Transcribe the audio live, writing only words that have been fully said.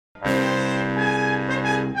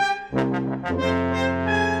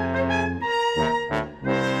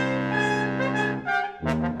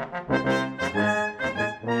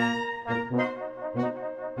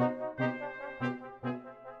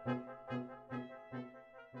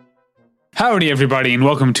Howdy, everybody, and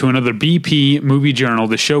welcome to another BP Movie Journal,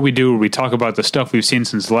 the show we do where we talk about the stuff we've seen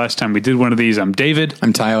since the last time we did one of these. I'm David.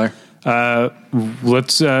 I'm Tyler.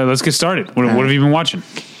 Let's get started. What have you been watching?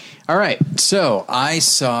 All right, so I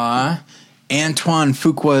saw Antoine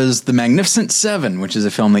Fuqua's The Magnificent Seven, which is a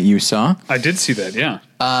film that you saw. I did see that, yeah.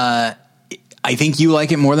 I think you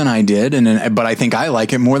like it more than I did, but I think I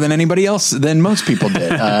like it more than anybody else, than most people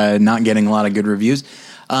did, not getting a lot of good reviews.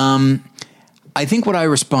 I think what I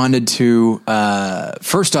responded to,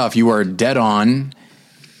 first off, you are dead on.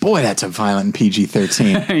 Boy, that's a violent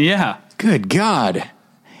PG-13. Yeah. Good God.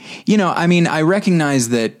 You know, I mean, I recognize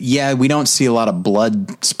that, yeah, we don't see a lot of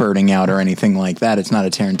blood spurting out or anything like that. It's not a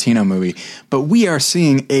Tarantino movie. But we are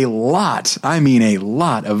seeing a lot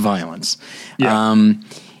of violence. Yeah.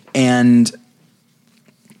 And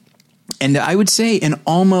I would say an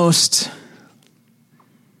almost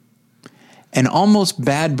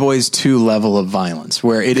Bad Boys 2 level of violence,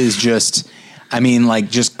 where it is just, I mean, like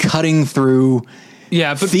just cutting through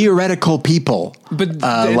theoretical people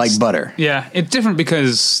like butter. Yeah, it's different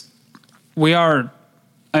because we are,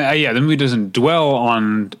 the movie doesn't dwell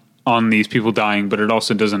on these people dying, but it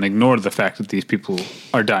also doesn't ignore the fact that these people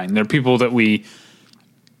are dying. They're people that we,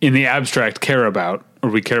 in the abstract, care about, or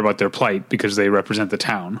we care about their plight because they represent the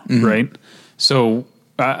town, right? So,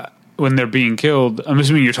 when they're being killed, I'm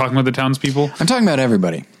assuming you're talking about the townspeople? I'm talking about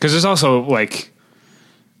everybody. Because there's also, like,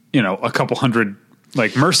 you know, a couple hundred,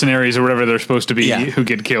 like, mercenaries or whatever they're supposed to be who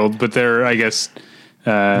get killed, but they're, I guess...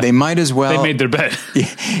 they might as well... They made their bed.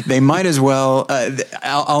 They might as well...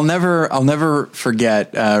 I'll never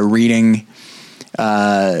forget reading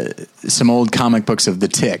some old comic books of The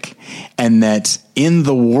Tick, and that in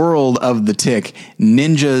the world of The Tick,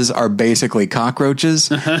 ninjas are basically cockroaches.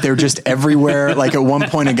 They're just everywhere. Like at one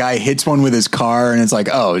point, a guy hits one with his car, and it's like,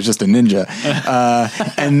 oh, it's just a ninja.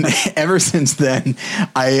 And ever since then,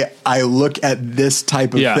 I look at this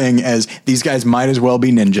type of thing as these guys might as well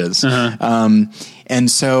be ninjas.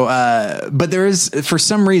 And so, but there is, for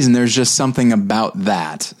some reason, there's just something about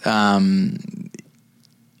that.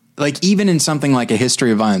 Like even in something like A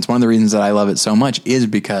History of Violence, one of the reasons that I love it so much is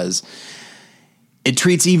because it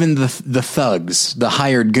treats even the thugs, the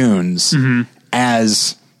hired goons,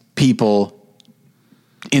 as people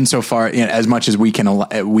insofar, you know, as much as we can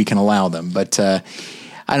allow them. But I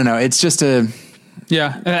don't know. It's just a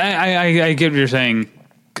I get what you're saying,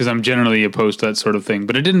 because I'm generally opposed to that sort of thing.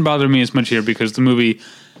 But it didn't bother me as much here because the movie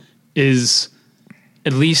is,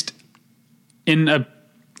 at least in a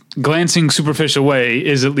glancing superficial way,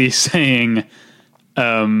 is at least saying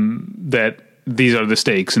that these are the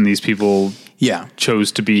stakes and these people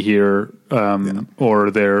chose to be here,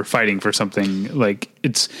 or they're fighting for something. Like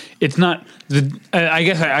it's not I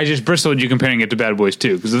guess I just bristled at you comparing it to Bad Boys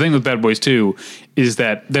 2, because the thing with Bad Boys 2 is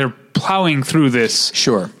that they're plowing through this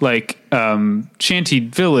shanty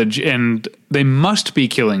village and they must be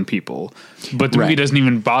killing people, but the movie doesn't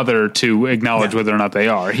even bother to acknowledge whether or not they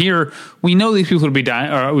are. Here, we know these people will be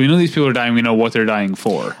dying, or we know these people are dying. We know what they're dying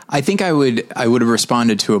for. I think I would have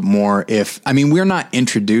responded to it more if, I mean, we're not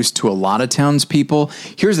introduced to a lot of townspeople.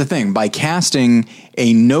 Here's the thing: by casting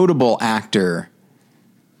a notable actor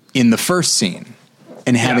in the first scene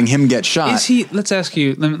and having him get shot, is he? Let's ask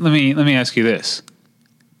you. Let me ask you this: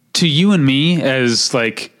 to you and me, as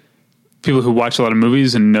like people who watch a lot of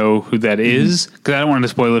movies and know who that is, because I don't want to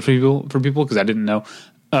spoil it for people because I didn't know.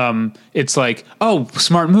 It's like, oh,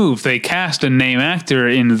 smart move. They cast a name actor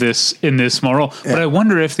in this small role. Yeah. But I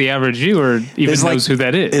wonder if the average viewer even knows who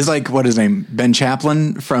that is. Is like, what is his name? Ben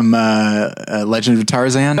Chaplin from Legend of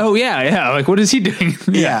Tarzan. Oh yeah. Like, what is he doing?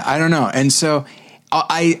 Yeah, I don't know. And so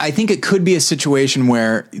I think it could be a situation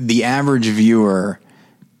where the average viewer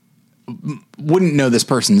wouldn't know this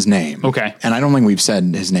person's name. Okay. And I don't think we've said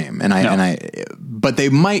his name. But they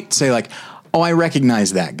might say like, oh, I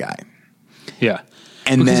recognize that guy. Yeah.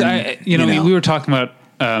 And because then, we were talking about,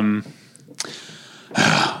 on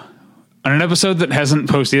an episode that hasn't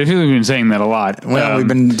posted. I feel like we've been saying that a lot. Well, we've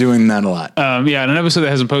been doing that a lot. On an episode that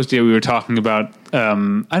hasn't posted yet, we were talking about,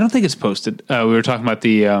 I don't think it's posted. We were talking about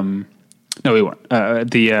no, we weren't.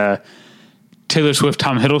 The Taylor Swift,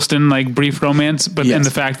 Tom Hiddleston, like brief romance, but and the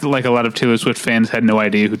fact that like a lot of Taylor Swift fans had no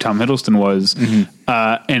idea who Tom Hiddleston was.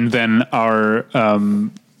 And then our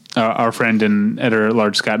friend and editor at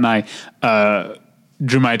large, Scott and I,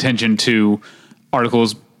 drew my attention to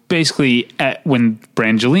articles basically when the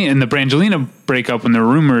Brangelina breakup, when there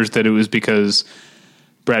were rumors that it was because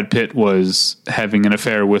Brad Pitt was having an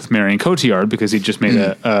affair with Marion Cotillard because he just made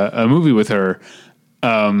a movie with her.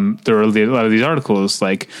 There were a lot of these articles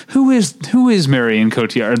like, who is Marion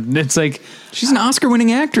Cotillard? It's like, she's an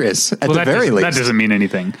Oscar-winning actress at the very least. That doesn't mean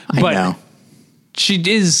anything. I know. She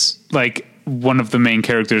is like one of the main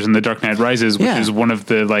characters in The Dark Knight Rises, which is one of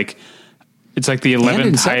the like, it's like the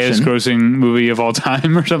 11th highest grossing movie of all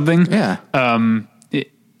time or something. Yeah.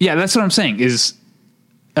 Yeah, that's what I'm saying is,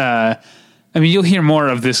 I mean, you'll hear more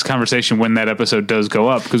of this conversation when that episode does go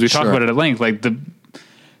up, because we talk about it at length. Like,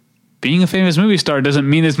 being a famous movie star doesn't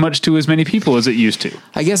mean as much to as many people as it used to.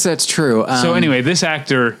 I guess that's true. So anyway, this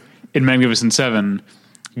actor in Magnificent Seven,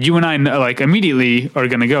 you and I like immediately are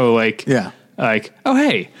going to go like, oh,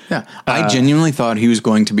 hey. Yeah. I genuinely thought he was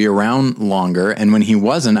going to be around longer. And when he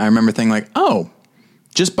wasn't, I remember thinking like, oh,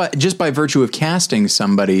 just by virtue of casting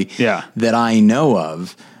somebody that I know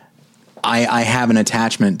of, I have an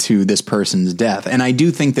attachment to this person's death. And I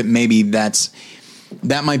do think that maybe that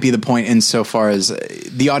might be the point, insofar as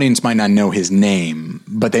the audience might not know his name,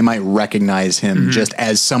 but they might recognize him just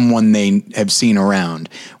as someone they have seen around,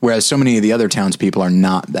 whereas so many of the other townspeople are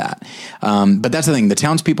not that. But that's the thing. The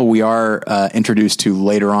townspeople we are introduced to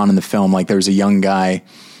later on in the film, like there's a young guy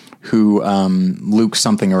who, Luke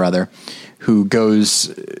something or other, who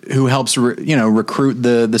helps recruit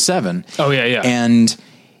the seven. Oh, yeah. And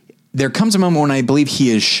there comes a moment when I believe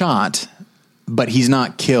he is shot, but he's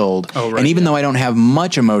not killed. Oh, right, and even though I don't have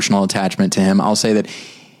much emotional attachment to him, I'll say that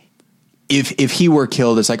if he were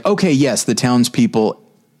killed, it's like, okay, yes, the townspeople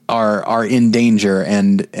are in danger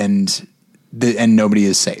and nobody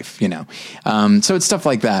is safe, so it's stuff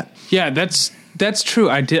like that. Yeah, that's true.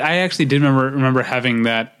 I actually did remember having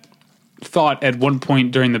that thought at one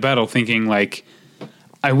point during the battle, thinking like,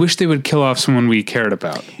 I wish they would kill off someone we cared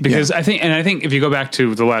about, because I think if you go back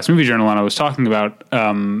to the last movie journal, and I was talking about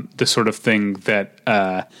the sort of thing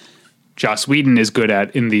that Joss Whedon is good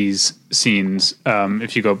at in these scenes.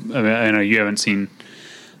 If you go, I know you haven't seen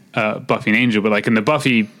Buffy and Angel, but like in the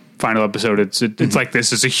Buffy final episode, it's like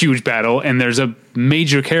this is a huge battle, and there's a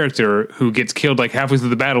major character who gets killed like halfway through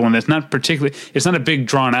the battle, and it's not a big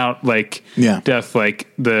drawn out like death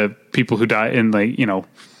like the people who die in like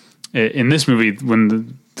in this movie,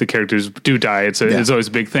 when the characters do die, it's always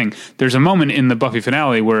a big thing. There's a moment in the Buffy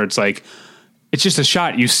finale where it's like, it's just a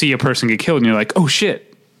shot. You see a person get killed and you're like, oh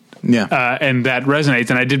shit. Yeah. And that resonates.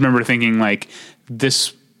 And I did remember thinking like,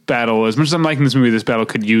 this battle, as much as I'm liking this movie, this battle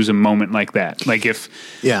could use a moment like that. Like if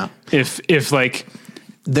like,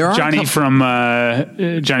 there are Johnny from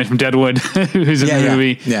Deadwood, who's in the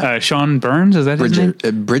movie. Sean Burns, is that his name?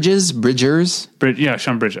 Bridgers.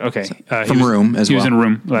 Sean Bridges. Okay, from Room as well. He was in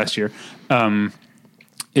Room last year.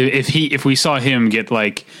 If we saw him get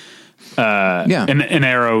like an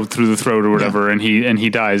arrow through the throat or whatever, and he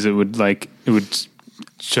dies, it would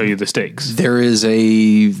show you the stakes. There is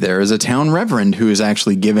a town reverend who is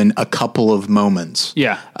actually given a couple of moments.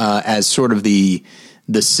 As sort of the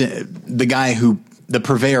guy who. The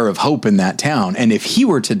purveyor of hope in that town, and if he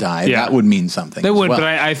were to die, that would mean something. That would, but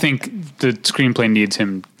I think the screenplay needs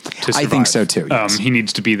him to survive. I think so too. Yes. He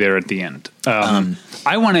needs to be there at the end. I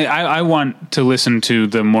want to listen to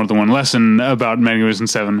the More Than One Lesson about Magnificent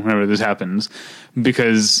Seven whenever this happens,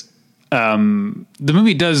 because the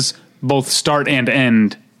movie does both start and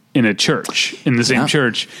end in a church, in the same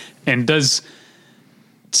church, and does.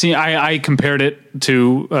 See, I compared it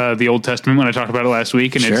to the Old Testament when I talked about it last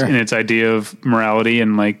week, and its idea of morality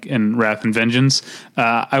and wrath and vengeance.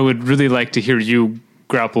 I would really like to hear you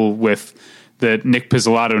grapple with the Nick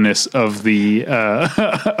Pizzolatto-ness of the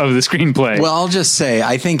screenplay. Well, I'll just say,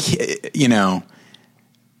 I think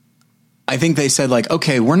they said like,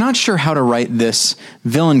 okay, we're not sure how to write this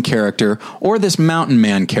villain character or this mountain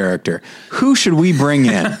man character. Who should we bring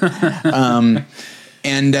in?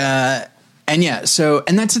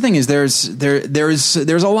 And that's the thing is there's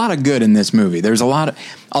a lot of good in this movie. There's a lot of,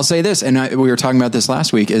 I'll say this, and we were talking about this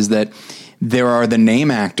last week, is that there are the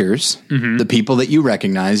name actors, the people that you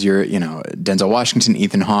recognize, Denzel Washington,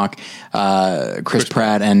 Ethan Hawke, Chris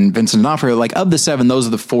Pratt, and Vincent D'Onofrio. Like of the seven, those are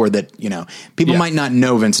the four that, people might not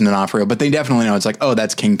know Vincent D'Onofrio, but they definitely know. It's like, oh,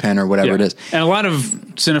 that's Kingpin or whatever it is. And a lot of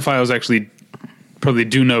cinephiles actually probably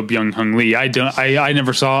do know Byung-Hun Lee. I don't. I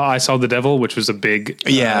never saw I Saw the Devil, which was a big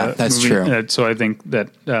that's movie. True. So I think that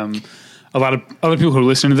a lot of other people who are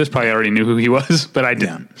listening to this probably already knew who he was, but I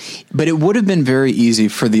didn't. Yeah. But it would have been very easy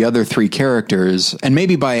for the other three characters, and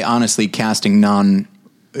maybe by honestly casting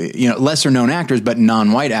lesser known actors, but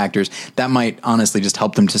non-white actors, that might honestly just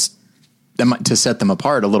help them to set them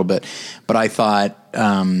apart a little bit. But I thought,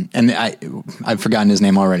 and I've forgotten his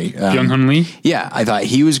name already. Byung-Hun Lee? Yeah, I thought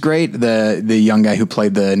he was great. The young guy who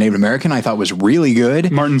played the Native American, I thought was really good.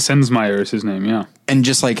 Martin Sensmeyer is his name, yeah. And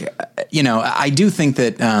just like, I do think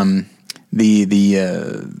that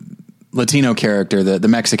the Latino character, the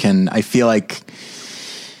Mexican, I feel like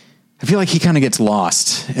he kind of gets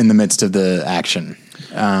lost in the midst of the action.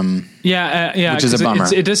 Which is a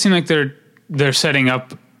bummer. It does seem like they're they're setting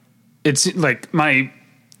up. It's like my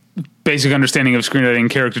basic understanding of screenwriting and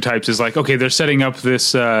character types is like, okay, they're setting up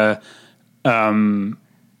this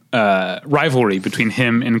rivalry between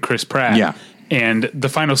him and Chris Pratt. Yeah. And the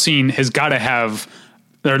final scene has got to have,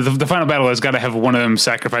 or the final battle has got to have one of them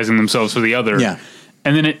sacrificing themselves for the other. Yeah.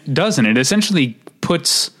 And then it doesn't. It essentially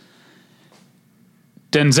puts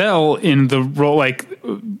Denzel in the role, like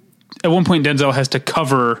at one point Denzel has to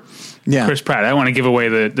cover Chris Pratt. I don't want to give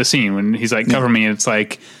away the scene when he's like, cover me. And it's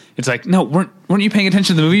like, no, weren't you paying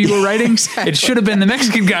attention to the movie you were writing? Exactly. It should have been the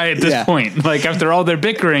Mexican guy at this point. Like after all their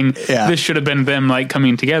bickering, this should have been them like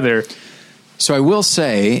coming together. So I will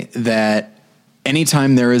say that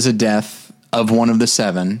anytime there is a death of one of the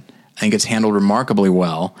seven, I think it's handled remarkably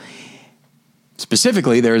well.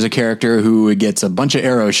 Specifically, there is a character who gets a bunch of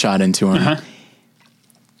arrows shot into him. Uh-huh.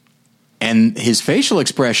 And his facial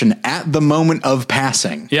expression at the moment of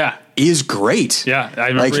passing is great. Yeah, I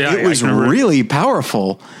remember. Like, it was really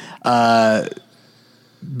powerful because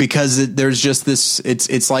there's just this,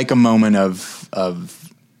 it's like a moment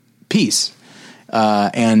of peace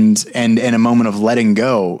and a moment of letting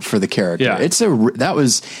go for the character. Yeah. There's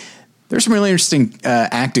some really interesting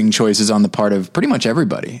acting choices on the part of pretty much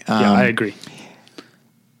everybody. I agree.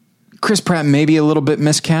 Chris Pratt may be a little bit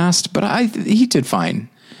miscast, but he did fine.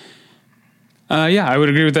 I would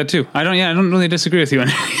agree with that too. I don't really disagree with you on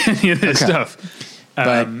any of this stuff.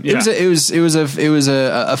 But it was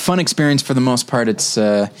a fun experience for the most part. It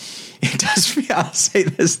does feel, I'll say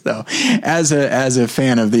this though, as a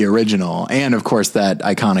fan of the original and of course that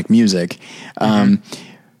iconic music,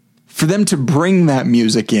 for them to bring that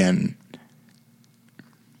music in.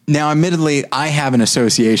 Now, admittedly, I have an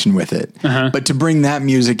association with it, but to bring that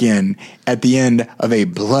music in at the end of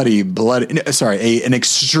an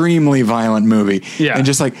extremely violent movie, and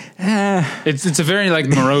just like, it's a very like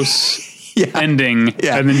morose ending,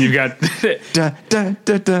 and then you've got,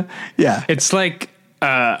 it's like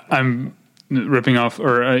I'm ripping off,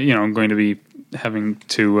 or I'm going to be having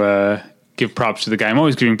to give props to the guy. I'm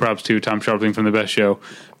always giving props to Tom Sharpling from The Best Show,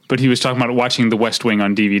 but he was talking about watching The West Wing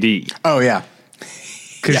on DVD. Oh yeah.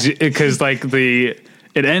 Because like it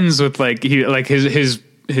ends with like his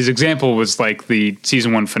example was like the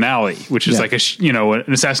season 1 finale, which is like an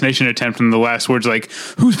assassination attempt, and the last words like,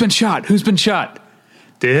 "Who's been shot? Who's been shot?"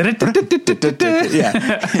 It's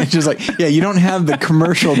just like, you don't have the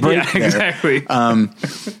commercial break there. Exactly.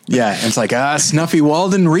 It's like, Snuffy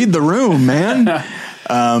Walden, read the room, man.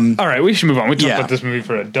 All right, we should move on. We talked about this movie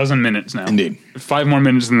for a dozen minutes now. Indeed. 5 more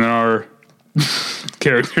minutes than there are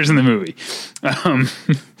characters in the movie.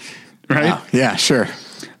 Right? Yeah, sure.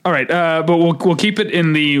 All right, but we'll keep it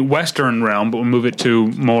in the Western realm, but we'll move it to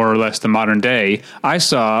more or less the modern day. I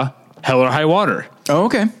saw Hell or High Water. Oh,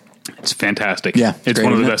 okay. It's fantastic. Yeah, it's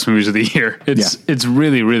one of the best movies of the year. It's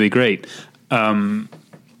really, really great. I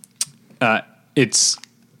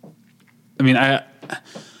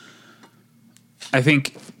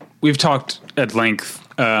think we've talked at length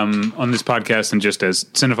on this podcast, and just as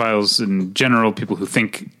cinephiles in general, people who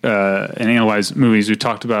think and analyze movies, we've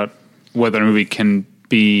talked about whether a movie can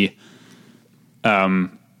be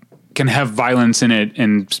can have violence in it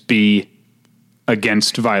and be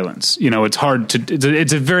against violence. It's hard to.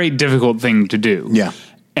 It's a very difficult thing to do. Yeah,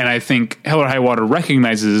 and I think Hell or High Water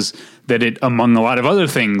recognizes that it, among a lot of other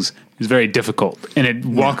things, is very difficult, and it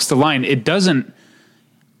walks the line. It doesn't.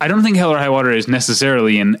 I don't think Hell or High Water is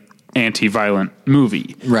necessarily an anti-violent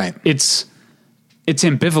movie. Right. It's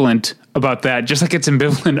ambivalent about that, just like it's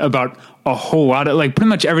ambivalent about a whole lot of, like, pretty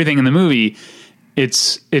much everything in the movie.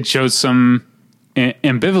 It shows some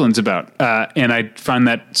ambivalence about, and I find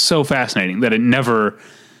that so fascinating that it never,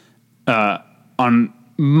 on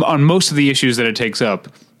most of the issues that it takes up,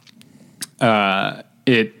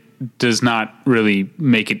 it does not really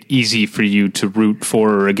make it easy for you to root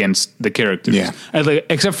for or against the characters. Yeah.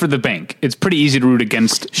 Except for the bank. It's pretty easy to root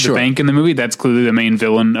against the bank in the movie. That's clearly the main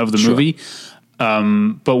villain of the movie.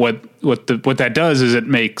 But what that does is it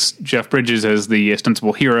makes Jeff Bridges as the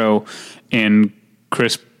ostensible hero, and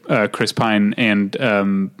Chris Pine and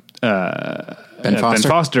Ben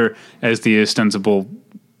Foster as the ostensible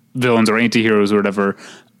villains or anti-heroes or whatever.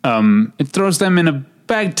 It throws them in a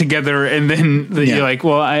bag together, and then you're like,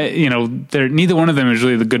 well, neither one of them is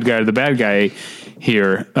really the good guy or the bad guy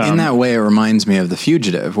here. In that way, it reminds me of The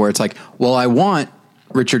Fugitive, where it's like, well, I want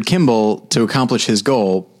Richard Kimball to accomplish his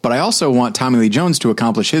goal, but I also want Tommy Lee Jones to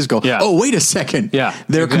accomplish his goal. Yeah. Oh, wait a second. Yeah,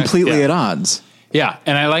 they're completely at odds. Yeah,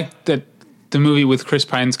 and I like that the movie with Chris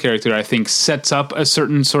Pine's character, I think, sets up a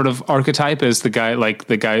certain sort of archetype as the guy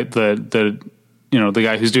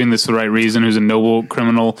who's doing this for the right reason, who's a noble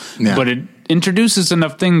criminal, but it introduces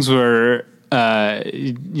enough things where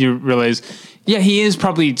you realize, yeah, he is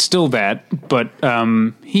probably still that, but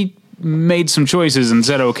he made some choices and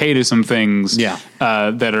said okay to some things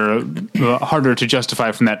that are harder to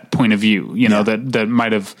justify from that point of view, that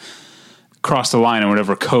might have crossed the line on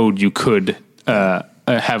whatever code you could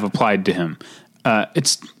have applied to him.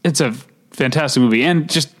 It's a fantastic movie, and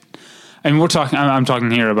just, I mean, I'm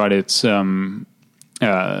talking here about its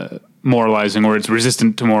moralizing, or it's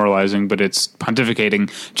resistant to moralizing, but it's pontificating.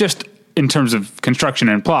 Just in terms of construction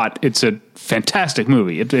and plot, it's a fantastic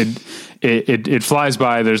movie. It flies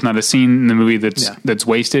by. There's not a scene in the movie that's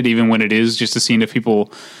wasted, even when it is just a scene of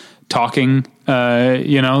people talking.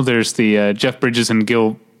 There's the Jeff Bridges and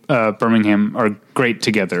Gil Birmingham are great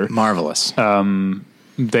together. Marvelous.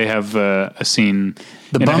 They have a scene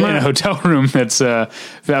in a hotel room that's a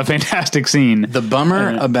fantastic scene. The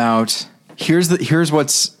bummer about here's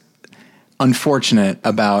what's unfortunate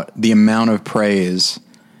about the amount of praise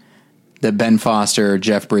that Ben Foster,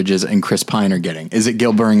 Jeff Bridges, and Chris Pine are getting is that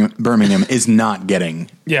Gil Birmingham is not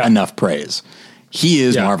getting enough praise. He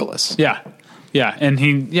is marvelous. Yeah. And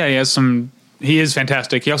he is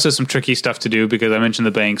fantastic. He also has some tricky stuff to do, because I mentioned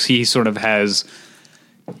the banks. He sort of has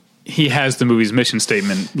the movie's mission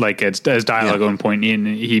statement, like as dialogue on point, and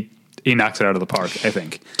he knocks it out of the park, I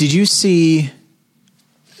think. Did you see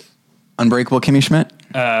Unbreakable Kimmy Schmidt?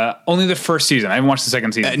 Only the first season. I haven't watched the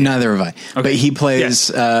second season. Neither have I. Okay. But he plays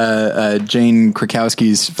Jane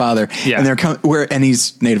Krakowski's father, and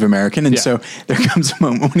he's Native American, and so there comes a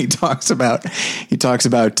moment when he talks about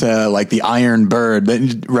like the Iron Bird,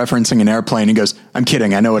 referencing an airplane. He goes, "I'm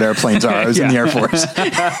kidding. I know what airplanes are. I was in the Air Force,"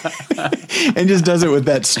 and just does it with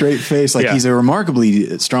that straight face. Like he's a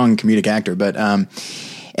remarkably strong comedic actor. But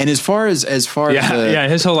and as far as his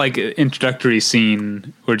whole like introductory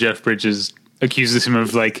scene where Jeff Bridges accuses him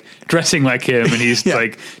of like dressing like him, and he's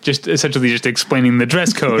like just essentially just explaining the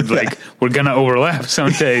dress code, like we're gonna overlap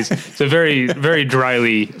some days. It's a very, very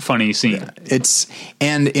dryly funny scene.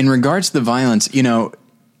 And in regards to the violence, given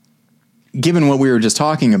what we were just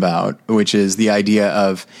talking about, which is the idea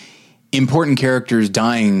of important characters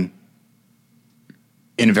dying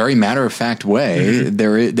in a very matter-of-fact way,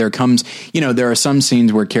 there comes, there are some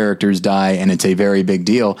scenes where characters die and it's a very big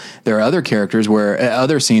deal. There are other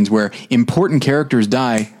scenes where important characters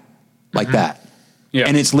die like that. Yeah.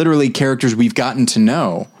 And it's literally characters we've gotten to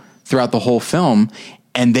know throughout the whole film,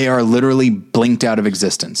 and they are literally blinked out of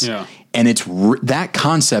existence. Yeah. And that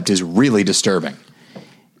concept is really disturbing.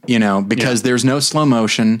 Because there's no slow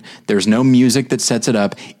motion, there's no music that sets it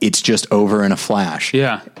up. It's just over in a flash.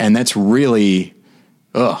 Yeah. And that's really...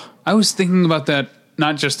 Ugh. I was thinking about that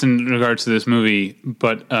not just in regards to this movie,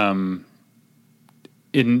 but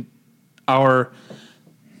in our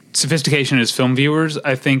sophistication as film viewers.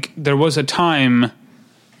 I think there was a time,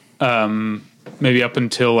 maybe up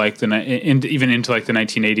until like even into like the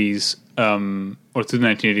 1980s or through the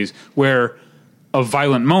 1980s, where a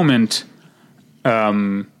violent moment.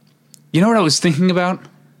 You know what I was thinking about?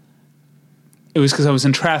 It was because I was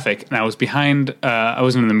in traffic and I was behind. I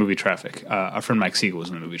wasn't in the movie Traffic. Our friend Mike Siegel was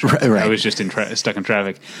in the movie Traffic. Right. I was just stuck in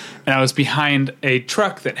traffic, and I was behind a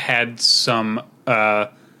truck that had some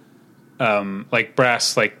like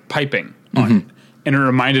brass like piping on it, and it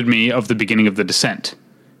reminded me of the beginning of The Descent.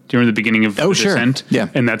 Do you remember the beginning of The Descent? Yeah,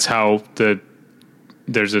 and that's how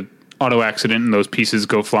there's a auto accident and those pieces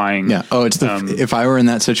go flying. Yeah. Oh, it's if I were in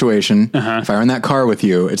that situation, if I were in that car with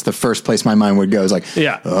you, it's the first place my mind would go. It's like,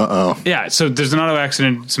 yeah. So there's an auto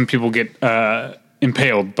accident. Some people get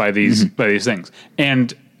impaled by these things.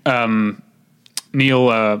 And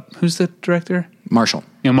Neil, who's the director? Marshall.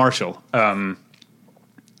 Neil Marshall.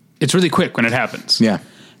 It's really quick when it happens. Yeah.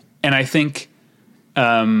 And I think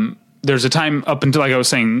there's a time up until, like I was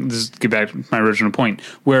saying, this is get back to my original point,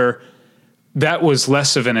 where that was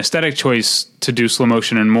less of an aesthetic choice to do slow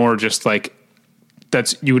motion and more just like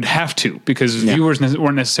you would have to, because viewers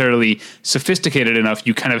weren't necessarily sophisticated enough.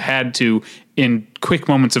 You kind of had to, in quick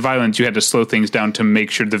moments of violence, you had to slow things down to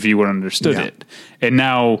make sure the viewer understood it. And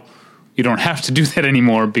now you don't have to do that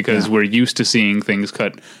anymore because we're used to seeing things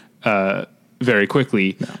cut very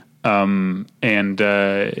quickly. Yeah.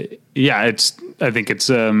 I think it's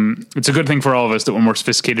a good thing for all of us that we're more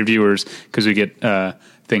sophisticated viewers, because we get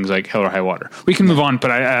things like Hell or High Water. We can move on, but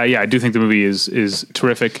I do think the movie is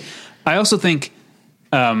terrific. I also think,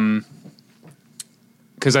 because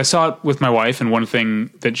I saw it with my wife, and one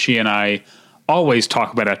thing that she and I always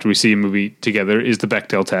talk about after we see a movie together is the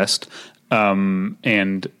Bechdel test,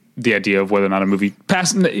 and the idea of whether or not a movie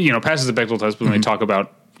passes the Bechdel test, but when they talk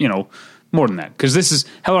about, more than that. Because this is,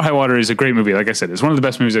 Hell or High Water is a great movie. Like I said, it's one of the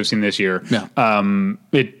best movies I've seen this year. Yeah.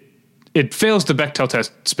 It fails the Bechdel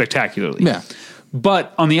test spectacularly. Yeah.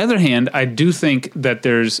 But on the other hand, I do think that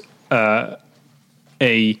there's a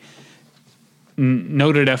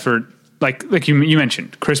noted effort, like you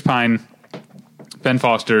mentioned, Chris Pine, Ben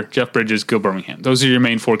Foster, Jeff Bridges, Gil Birmingham. Those are your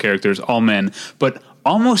main 4 characters, all men. But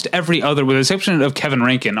almost every other, with the exception of Kevin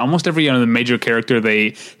Rankin, almost every other major character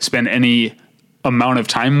they spend any amount of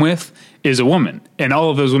time with is a woman, and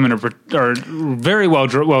all of those women are very well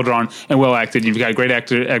drawn and well acted. You've got great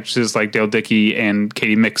actresses like Dale Dickey and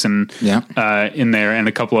Katie Mixon in there, and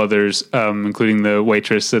a couple others, including the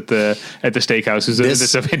waitress at the steakhouse. This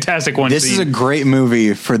is a fantastic one. This is a great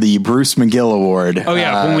movie for the Bruce McGill Award. Oh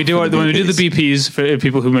yeah, when we do the BPs, for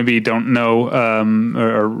people who maybe don't know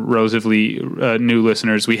or are relatively new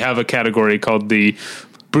listeners, we have a category called the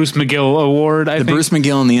Bruce McGill Award, I think. The Bruce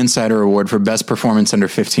McGill and the Insider Award for Best Performance Under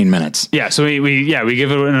 15 Minutes. Yeah, so we give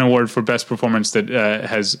it an award for Best Performance that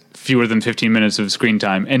has fewer than 15 minutes of screen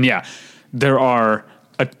time. And yeah, there are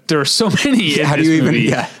so many in this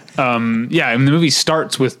movie. And the movie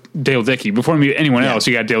starts with Dale Dickey. Before anyone else,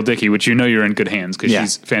 you got Dale Dickey, which you know you're in good hands because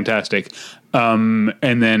she's fantastic. And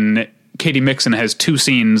then Katie Mixon has 2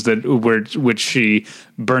 scenes which she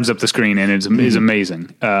burns up the screen and is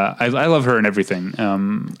amazing. I love her and everything.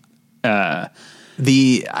 I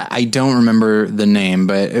don't remember the name,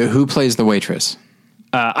 but who plays the waitress?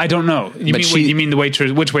 I don't know. You mean the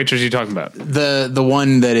waitress? Which waitress are you talking about? The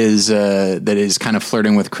one that is kind of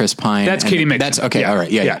flirting with Chris Pine. That's Katie Mixon. That's okay. Yeah. All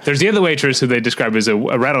right. Yeah. There's the other waitress who they describe as a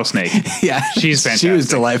rattlesnake. Yeah, she's fantastic. She was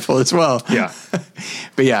delightful as well. Yeah,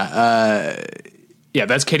 but yeah. Yeah,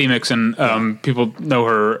 that's Katie Mixon. People know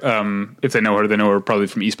her. If they know her probably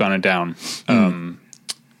from Eastbound and Down.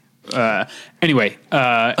 Anyway,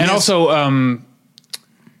 and also,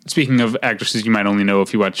 speaking of actresses you might only know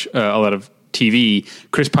if you watch a lot of TV,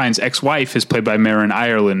 Chris Pine's ex-wife is played by Marin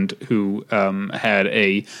Ireland, who had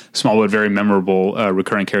a small but very memorable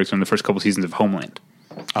recurring character in the first couple seasons of Homeland.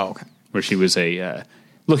 Oh, okay. Where she was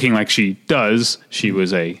looking like she was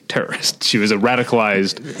a terrorist. She was a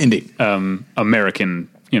radicalized, indeed, American,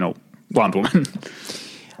 blonde woman.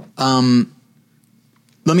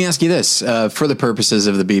 Let me ask you this, for the purposes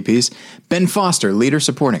of the BPs, Ben Foster, lead or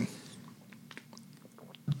supporting?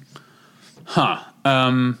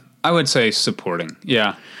 I would say supporting.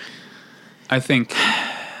 Yeah. I think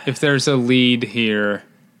if there's a lead here,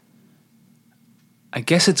 I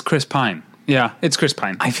guess it's Chris Pine. Yeah, it's Chris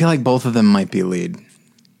Pine. I feel like both of them might be lead.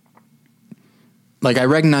 Like, I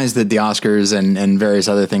recognize that the Oscars and various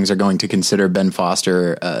other things are going to consider Ben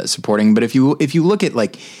Foster supporting, but if you look at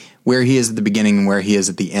like where he is at the beginning and where he is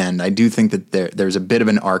at the end, I do think that there's a bit of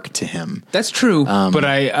an arc to him. That's true, but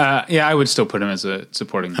I would still put him as a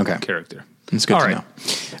supporting character. That's good to know.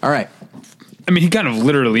 All right. I mean, he kind of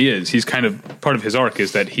literally is. He's kind of part of his arc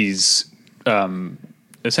is that he's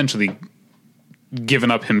essentially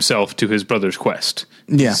given up himself to his brother's quest.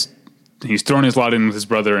 Yeah. He's thrown his lot in with his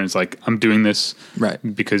brother, and it's like, I'm doing this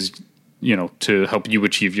because, to help you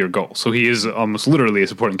achieve your goal. So he is almost literally a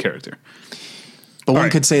supporting character. But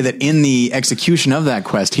one could say that in the execution of that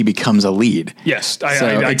quest, he becomes a lead. Yes,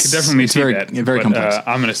 I could definitely see that. Very complex.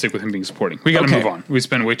 I'm going to stick with him being supporting. We got to move on. We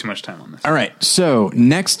spend way too much time on this. All right. So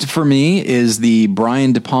next for me is the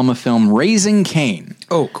Brian De Palma film Raising Cain.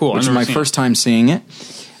 Oh, cool. Which is my first time seeing it.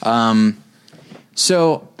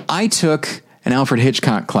 So I took an Alfred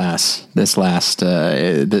Hitchcock class this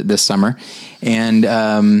summer,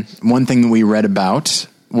 and one thing that we read about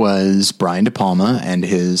was Brian De Palma and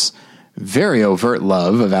his very overt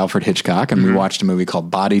love of Alfred Hitchcock, and we watched a movie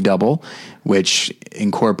called Body Double, which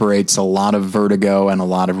incorporates a lot of Vertigo and a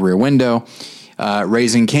lot of Rear Window.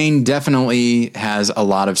 Raising Cain definitely has a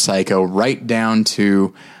lot of Psycho, right down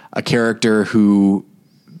to a character who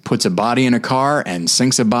puts a body in a car and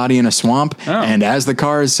sinks a body in a swamp, and as the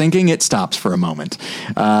car is sinking, it stops for a moment.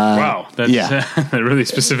 Wow, that's a really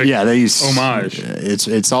specific homage.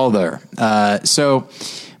 It's all there.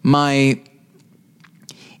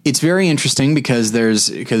 It's very interesting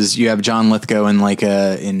because you have John Lithgow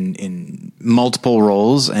in multiple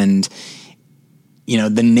roles, and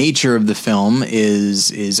the nature of the film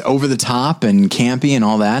is over the top and campy and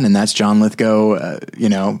all that, and that's John Lithgow,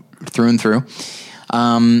 through and through.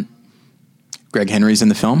 Greg Henry's in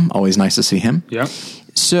the film. Always nice to see him. Yeah.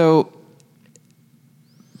 So,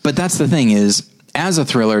 but that's the thing is, as a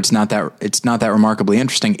thriller, it's not that remarkably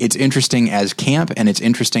interesting. It's interesting as camp, and it's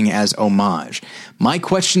interesting as homage. My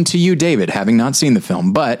question to you, David, having not seen the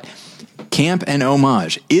film, but camp and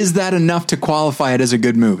homage, is that enough to qualify it as a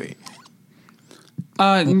good movie?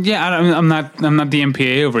 I'm not the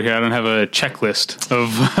MPA over here. I don't have a checklist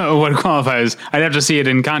of what qualifies. I'd have to see it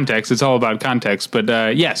in context. It's all about context, but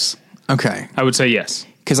yes. Okay. I would say yes.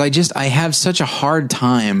 Because I have such a hard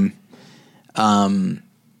time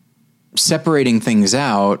separating things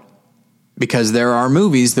out, because there are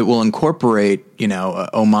movies that will incorporate,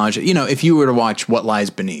 homage. If you were to watch What Lies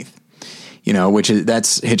Beneath,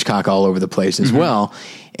 that's Hitchcock all over the place as well.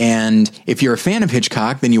 And if you're a fan of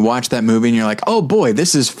Hitchcock, then you watch that movie and you're like, oh boy,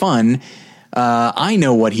 this is fun. I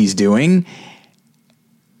know what he's doing.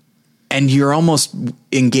 And you're almost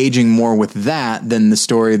engaging more with that than the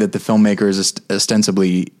story that the filmmaker is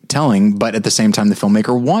ostensibly telling. But at the same time, the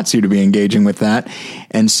filmmaker wants you to be engaging with that.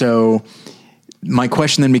 And so my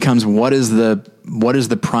question then becomes, what is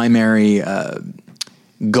the primary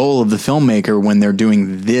goal of the filmmaker when they're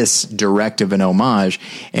doing this direct of an homage?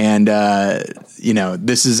 And,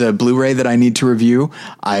 this is a Blu-ray that I need to review.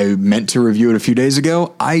 I meant to review it a few days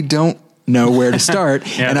ago. I don't know where to start,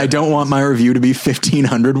 and I don't want my review to be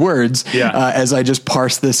 1,500 words as I just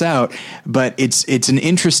parse this out. But it's an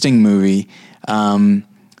interesting movie.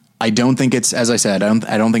 I don't think it's, as I said,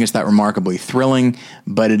 I don't think it's that remarkably thrilling,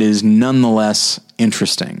 but it is nonetheless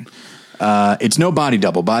interesting. It's no Body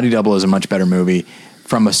Double. Body Double is a much better movie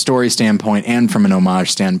from a story standpoint and from an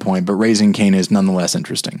homage standpoint, but Raising Cain is nonetheless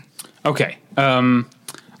interesting. Okay.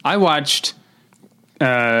 I watched,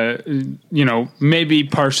 maybe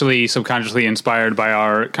partially subconsciously inspired by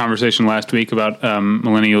our conversation last week about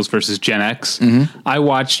millennials versus Gen X. I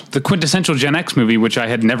watched the quintessential Gen X movie, which I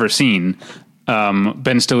had never seen,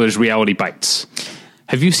 Ben Stiller's Reality Bites.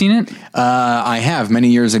 Have you seen it? I have, many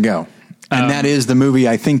years ago. And that is the movie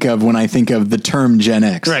I think of when I think of the term Gen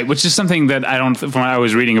X. Right, which is something that I don't, when I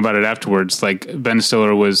was reading about it afterwards, like Ben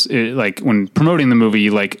Stiller was, when promoting the movie,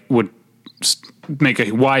 would make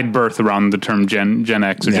a wide berth around the term Gen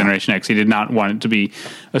X or Generation X. He did not want it to be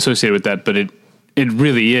associated with that, but it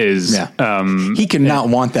really is. Yeah. He can not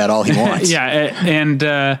want that all he wants. And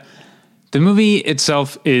the movie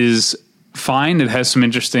itself is fine. It has some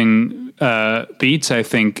interesting beats. I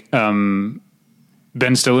think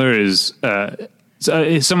Ben Stiller is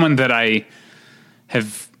someone that I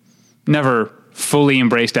have never fully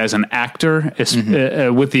embraced as an actor,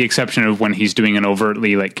 with the exception of when he's doing an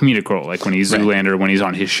overtly comedic role, like when he's Zoolander, when he's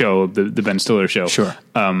on his show, the Ben Stiller show. Sure.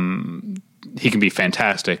 He can be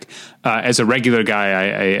fantastic. As a regular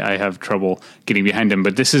guy, I have trouble getting behind him,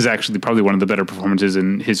 but this is actually probably one of the better performances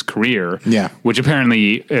in his career. Yeah. Which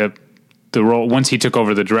apparently, the role, once he took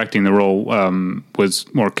over the directing, the role was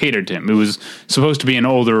more catered to him. It was supposed to be an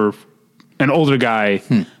older guy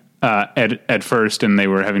at first, and they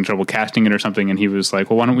were having trouble casting it or something. And he was like,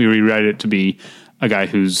 "Well, why don't we rewrite it to be a guy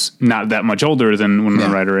who's not that much older than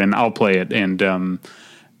Winona Ryder, and I'll play it." And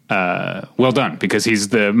well done, because he's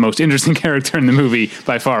the most interesting character in the movie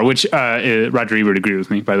by far. Which Roger Ebert agreed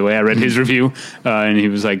with me, by the way. I read his review, and he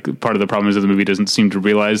was like, part of the problem is that the movie doesn't seem to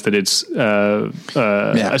realize that it's a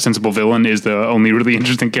sensible villain is the only really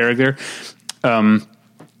interesting character.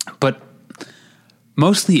 But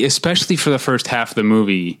mostly, especially for the first half of the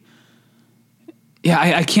movie,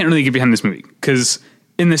 I can't really get behind this movie, because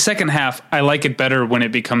in the second half, I like it better when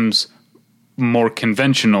it becomes more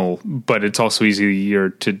conventional, but it's also easier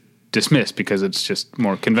to dismiss because it's just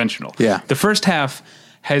more conventional. Yeah. The first half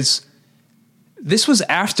this was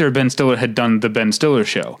after Ben Stiller had done the Ben Stiller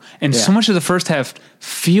show. And so much of the first half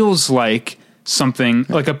feels like something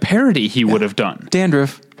like a parody he would have done.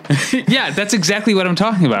 Dandruff. Yeah, that's exactly what I'm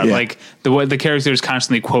talking about. Yeah. Like the way the character is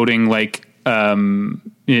constantly quoting TV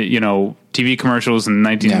commercials in the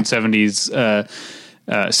 1970s,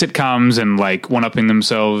 sitcoms, and one-upping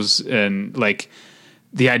themselves, and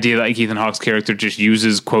the idea that Ethan Hawke's character just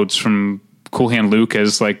uses quotes from Cool Hand Luke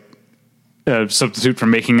as a substitute for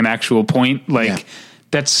making an actual point.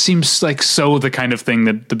 That seems so the kind of thing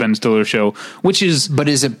that the Ben Stiller show, which is, but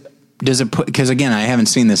does it put, because again, I haven't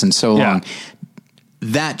seen this in so long,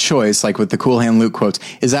 that choice, with the Cool Hand Luke quotes,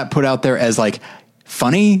 is that put out there as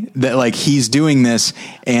funny that he's doing this?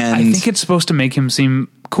 And I think it's supposed to make him seem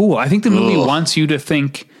cool. I think the movie wants you to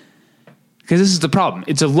think, because this is the problem.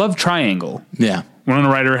 It's a love triangle. Yeah. Winona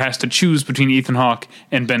Ryder has to choose between Ethan Hawke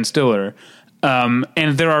and Ben Stiller. And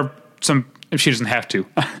there are some, she doesn't have to,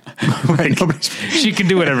 she can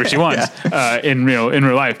do whatever she wants, in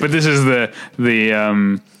real life. But this is the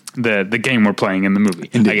game we're playing in the movie.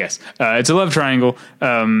 Indeed. I guess. It's a love triangle.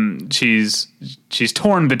 She's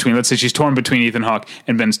torn between, let's say she's torn between Ethan Hawke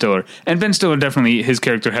and Ben Stiller. And Ben Stiller, definitely, his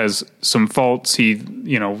character has some faults. He,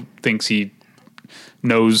 thinks he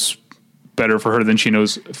knows better for her than she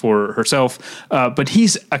knows for herself. But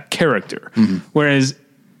he's a character. Mm-hmm. Whereas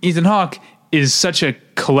Ethan Hawke is such a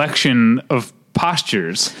collection of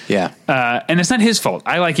postures. Yeah. And it's not his fault.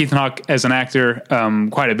 I like Ethan Hawke as an actor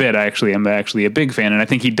quite a bit. I'm actually a big fan, and I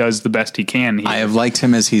think he does the best he can here. I have liked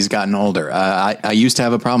him as he's gotten older. I used to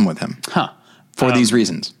have a problem with him. Huh. For these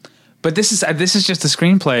reasons. But this is just a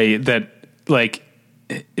screenplay that, like,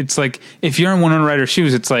 it's like, if you're in Winona Ryder's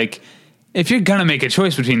shoes, it's like, if you're gonna make a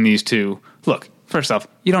choice between these two, look, first off,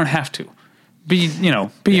 you don't have to. Be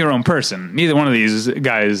your own person. Neither one of these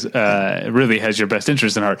guys really has your best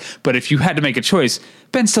interest in heart. But if you had to make a choice,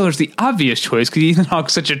 Ben Stiller's the obvious choice because Ethan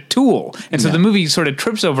Hawke's such a tool, and so the movie sort of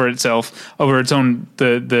trips over itself, over its own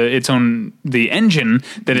the engine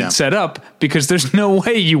that it's set up, because there's no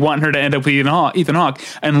way you want her to end up with Ethan Hawke,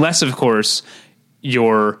 unless, of course,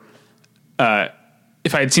 you're.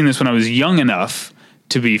 If I had seen this when I was young enough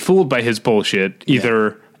to be fooled by his bullshit,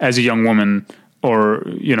 either as a young woman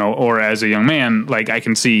or as a young man, like, I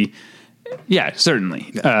can see, certainly,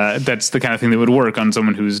 that's the kind of thing that would work on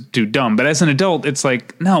someone who's too dumb. But as an adult, it's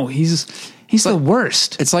like, no, he's the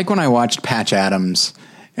worst. It's like when I watched Patch Adams,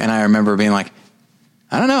 and I remember being like,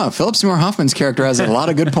 I don't know, Philip Seymour Hoffman's character has a lot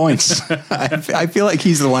of good points. I feel like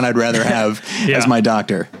he's the one I'd rather have as my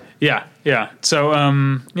doctor. Yeah. So,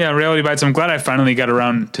 Reality Bites. I'm glad I finally got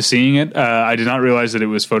around to seeing it. I did not realize that it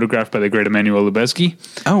was photographed by the great Emmanuel Lubezki.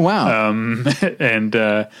 Oh, wow. And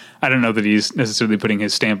I don't know that he's necessarily putting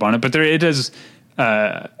his stamp on it, but it's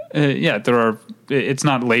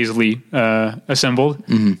not lazily assembled.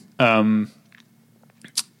 Mm-hmm.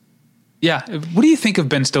 What do you think of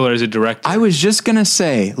Ben Stiller as a director? I was just going to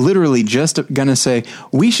say,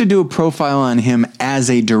 we should do a profile on him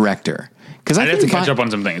as a director. Because I'd have to catch up on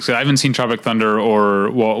some things. I haven't seen Tropic Thunder or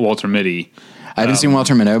Walter Mitty. I haven't seen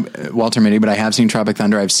Walter Mitty, but I have seen Tropic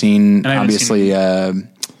Thunder. I've seen, obviously, I've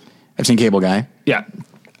seen Cable Guy. Yeah.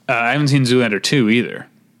 I haven't seen Zoolander 2 either.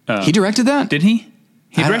 He directed that? Did he?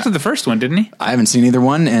 He directed the first one, didn't he? I haven't seen either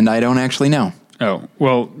one, and I don't actually know. Oh,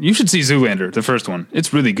 well, you should see Zoolander, the first one.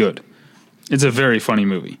 It's really good. It's a very funny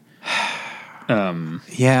movie.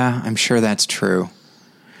 Yeah, I'm sure that's true.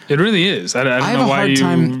 It really is. I don't know why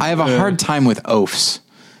I have a hard time with oafs.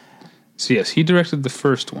 So yes, he directed the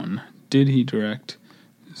first one. Did he direct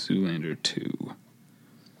Zoolander 2?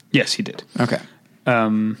 Yes, he did. Okay.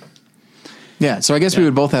 So I guess we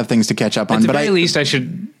would both have things to catch up on. At the very least, I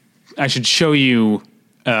should show you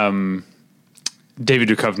David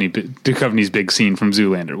Duchovny's big scene from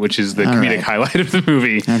Zoolander, which is the comedic highlight of the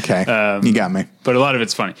movie. Okay, you got me. But a lot of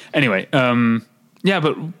it's funny. Anyway,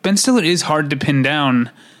 but Ben Stiller is hard to pin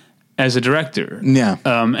down as a director. Yeah.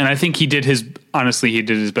 And I think he did his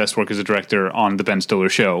best work as a director on the Ben Stiller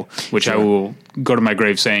Show, which I will go to my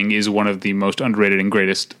grave saying is one of the most underrated and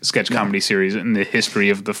greatest sketch comedy series in the history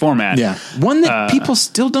of the format. Yeah. One that people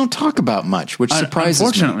still don't talk about much, which surprises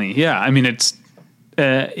unfortunately, me. Yeah. I mean, it's,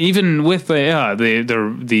 even with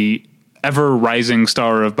the ever rising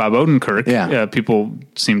star of Bob Odenkirk, people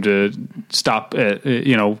seem to stop at,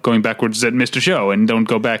 going backwards at Mr. Show and don't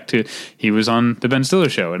go back to, he was on the Ben Stiller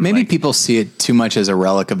Show. And maybe people see it too much as a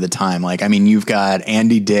relic of the time. Like, I mean, you've got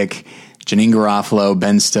Andy Dick, Janine Garofalo,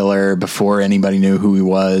 Ben Stiller before anybody knew who he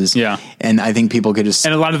was. Yeah. And I think people could just,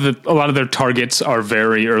 and a lot of their targets are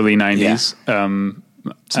very early 90s. Yeah.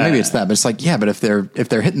 So maybe it's that, but it's like, but if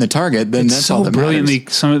they're hitting the target, then that's so all that brilliantly.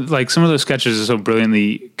 matters. Some of those sketches are so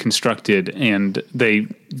brilliantly constructed, and they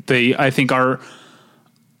I think are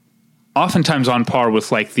oftentimes on par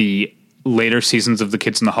with like the later seasons of the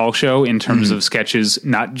Kids in the Hall show in terms of sketches,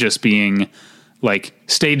 not just being like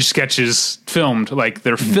stage sketches filmed, like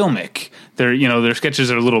they're filmic. Their sketches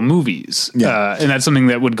are little movies, and that's something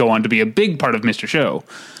that would go on to be a big part of Mr. Show.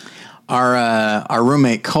 Our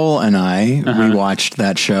roommate Cole and I rewatched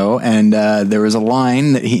that show, and there was a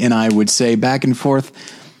line that he and I would say back and forth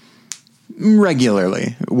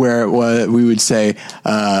regularly, where we would say,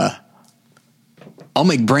 "I'll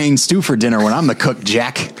make brain stew for dinner when I'm the cook,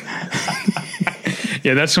 Jack."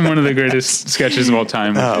 Yeah, that's from one of the greatest sketches of all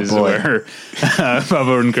time, which is where Bob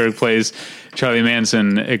Odenkirk plays Charlie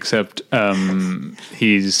Manson, except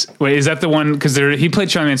is that the one? Because he played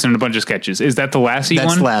Charlie Manson in a bunch of sketches. Is that the Lassie one?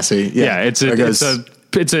 That's Lassie. Yeah, it's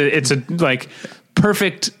a like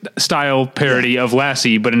perfect style parody of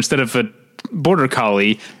Lassie, but instead of a border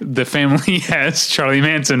collie, the family has Charlie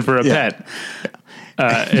Manson for a pet.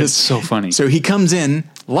 It's so funny. So he comes in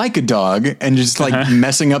like a dog and just like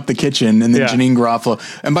messing up the kitchen, and then Janine Garofalo.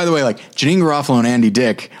 And by the way, like Janine Garofalo and Andy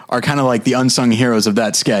Dick are kind of like the unsung heroes of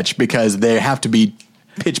that sketch because they have to be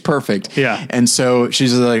pitch perfect. Yeah. And so she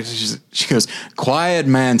goes, "Quiet,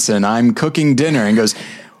 Manson, I'm cooking dinner," and goes,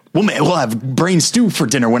 We'll have brain stew for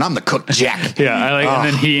dinner when I'm the cook, Jack. And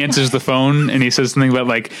then he answers the phone and he says something about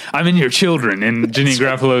like, "I'm in your children," and Janine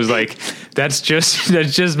Garofalo's like, that's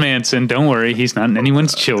just Manson. Don't worry, he's not in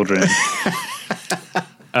anyone's children.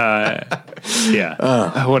 What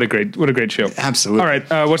a great show. Absolutely. All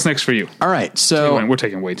right, what's next for you? All right, so we're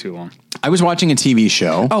taking way too long. I was watching a TV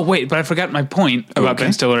show. Oh, wait, but I forgot my point about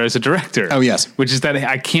Ben Stiller as a director. Oh, yes. Which is that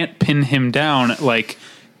I can't pin him down. Like,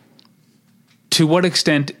 to what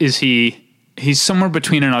extent is he's somewhere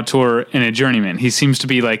between an auteur and a journeyman. He seems to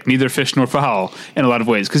be like neither fish nor fowl in a lot of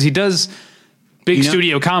ways, because he does big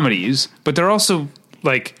studio comedies, but they're also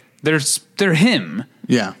like, they're him.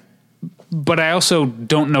 Yeah. But I also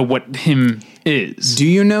don't know what him is. Do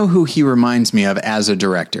you know who he reminds me of as a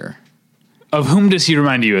director? Of whom does he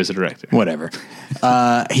remind you as a director? Whatever.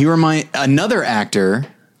 Another actor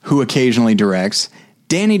who occasionally directs,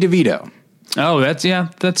 Danny DeVito. Oh, that's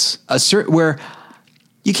where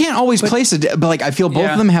you can't always place it, but like I feel both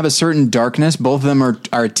of them have a certain darkness. Both of them are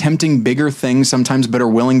attempting bigger things sometimes, but are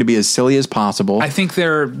willing to be as silly as possible. I think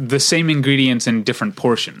they're the same ingredients in different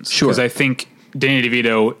portions. Sure. Because I think Danny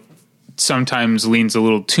DeVito sometimes leans a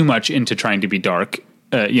little too much into trying to be dark,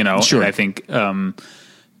 Sure. And I think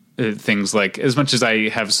things like, as much as I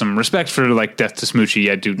have some respect for like Death to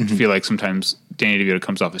Smoochie, I do feel like sometimes Danny DeVito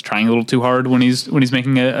comes off as trying a little too hard when he's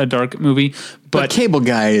making a dark movie. But Cable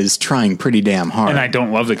Guy is trying pretty damn hard. And I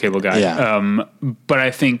don't love the Cable Guy. Yeah. But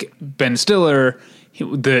I think Ben Stiller,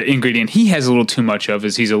 the ingredient he has a little too much of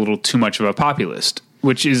is he's a little too much of a populist,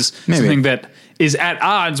 which is something that is at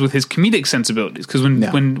odds with his comedic sensibilities. Because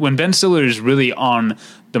when Ben Stiller is really on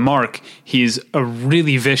the mark, he's a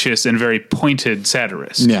really vicious and very pointed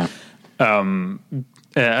satirist. Yeah.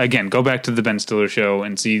 Again, go back to the Ben Stiller show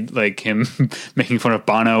and see like him making fun of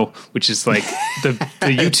Bono, which is like the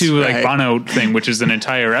U2 like Bono thing, which is an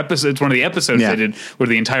entire episode. It's one of the episodes they did where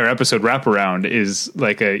the entire episode wraparound is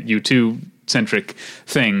like a U2 centric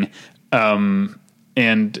thing.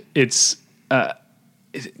 And it's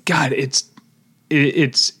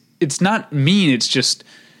it's not mean. It's just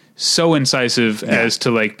so incisive as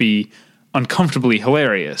to like be uncomfortably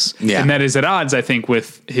hilarious. Yeah. And that is at odds, I think,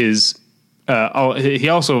 with his, he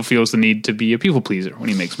also feels the need to be a people pleaser when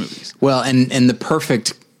he makes movies. Well, and the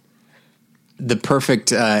perfect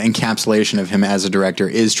encapsulation of him as a director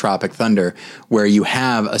is Tropic Thunder, where you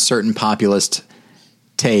have a certain populist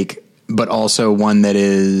take, but also one that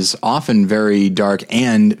is often very dark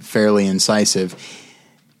and fairly incisive.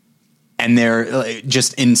 And they're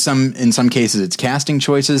just in some cases it's casting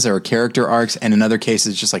choices or character arcs, and in other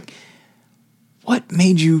cases it's just like, what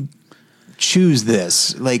made you choose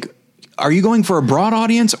this? Like, are you going for a broad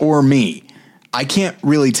audience or me? I can't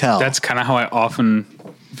really tell. That's kind of how I often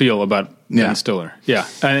feel about Ben Stiller. Yeah,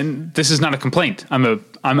 and this is not a complaint.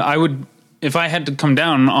 I would, if I had to come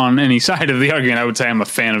down on any side of the argument, I would say I'm a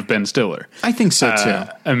fan of Ben Stiller. I think so too.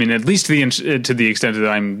 I mean, at least to the extent that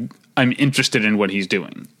I'm interested in what he's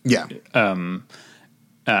doing. Yeah.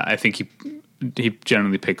 I think he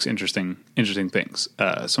generally picks interesting things.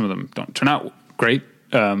 Some of them don't turn out great,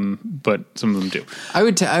 but some of them do. I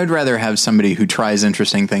would rather have somebody who tries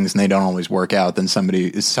interesting things and they don't always work out than some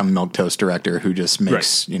milquetoast director who just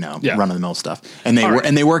makes run of the mill stuff and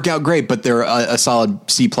they work out great, but they're a solid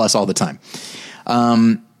C+ all the time.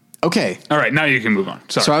 Okay. All right. Now you can move on.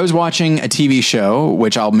 Sorry. So I was watching a TV show,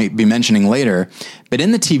 which I'll be mentioning later, but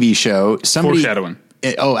in the TV show, foreshadowing.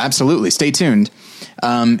 Oh, absolutely. Stay tuned.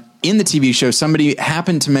 In the TV show, somebody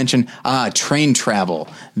happened to mention, train travel.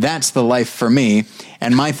 That's the life for me.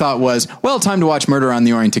 And my thought was, well, time to watch Murder on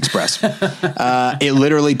the Orient Express. It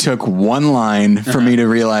literally took one line for me to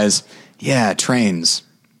realize, yeah, trains.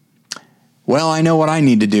 Well, I know what I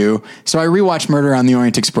need to do. So I rewatched Murder on the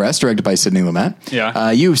Orient Express, directed by Sidney Lumet.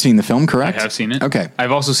 Yeah. You've seen the film, correct? I have seen it. Okay.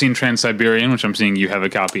 I've also seen Trans-Siberian, which I'm seeing you have a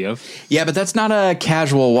copy of. Yeah, but that's not a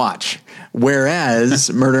casual watch.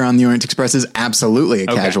 Whereas Murder on the Orient Express is absolutely a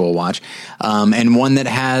casual watch. And one that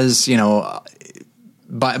has,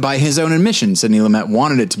 by his own admission, Sidney Lumet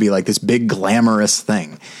wanted it to be like this big glamorous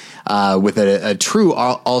thing. With a true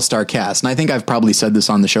all-star cast. And I think I've probably said this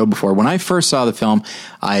on the show before. When I first saw the film,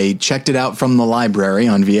 I checked it out from the library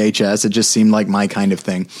on VHS. It just seemed like my kind of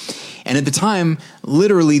thing. And at the time,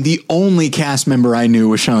 literally the only cast member I knew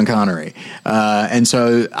was Sean Connery. And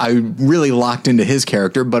so I really locked into his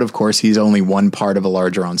character, but of course he's only one part of a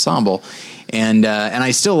larger ensemble. And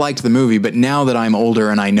I still liked the movie, but now that I'm older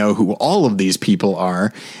and I know who all of these people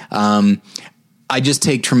are, I just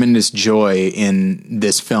take tremendous joy in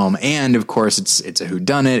this film. And of course it's a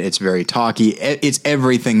whodunit. It's very talky. It's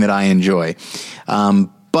everything that I enjoy.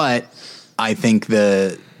 But I think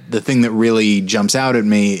the thing that really jumps out at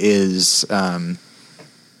me is Albert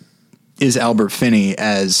Finney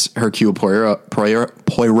as Hercule Poirot,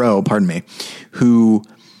 pardon me, who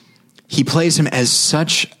he plays him as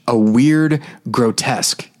such a weird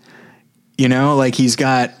grotesque, like he's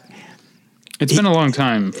got, it's been a long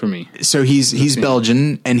time for me. So he's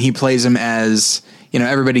Belgian, and he plays him as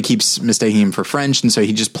everybody keeps mistaking him for French, and so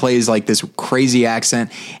he just plays like this crazy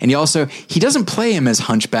accent. And he doesn't play him as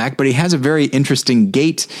Hunchback, but he has a very interesting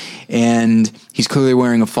gait, and he's clearly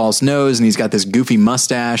wearing a false nose, and he's got this goofy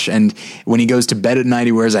mustache. And when he goes to bed at night,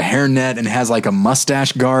 he wears a hairnet and has like a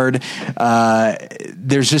mustache guard.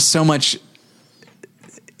 There's just so much.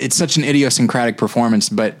 It's such an idiosyncratic performance,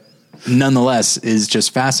 but nonetheless is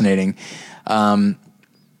just fascinating.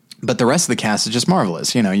 But the rest of the cast is just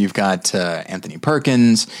marvelous. You've got Anthony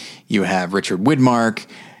Perkins, you have Richard Widmark,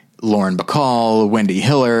 Lauren Bacall, Wendy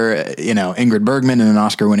Hiller, Ingrid Bergman in an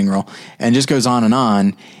Oscar-winning role, and it just goes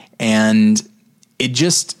on. And it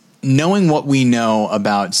just, knowing what we know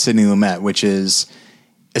about Sidney Lumet, which is,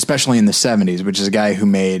 especially in the 70s, which is a guy who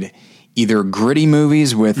made either gritty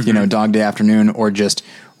movies with, Dog Day Afternoon, or just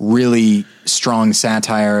really strong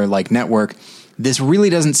satire like Network. This really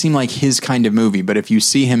doesn't seem like his kind of movie, but if you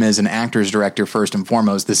see him as an actor's director first and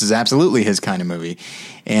foremost, this is absolutely his kind of movie.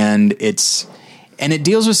 And it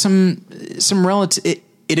deals with some relative,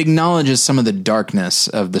 it acknowledges some of the darkness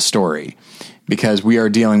of the story, because we are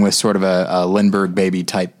dealing with sort of a Lindbergh baby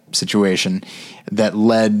type situation that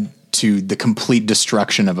led to the complete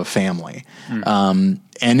destruction of a family. And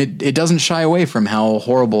it doesn't shy away from how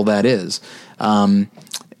horrible that is.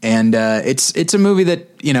 And it's a movie that,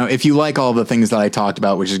 if you like all the things that I talked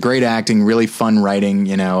about, which is great acting, really fun writing,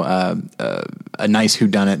 a nice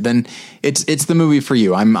whodunit, then it's the movie for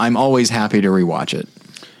you. I'm always happy to rewatch it.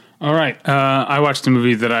 All right. I watched a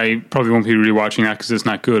movie that I probably won't be rewatching, not because it's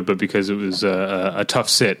not good, but because it was a tough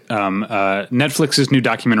sit. Netflix's new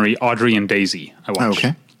documentary, Audrey and Daisy, I watched.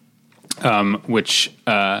 Okay. Which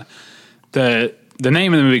the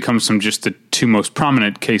name of the movie comes from just the two most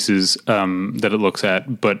prominent cases that it looks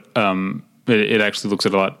at, but it actually looks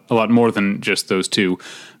at a lot more than just those two.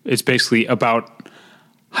 It's basically about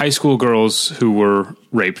high school girls who were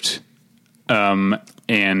raped,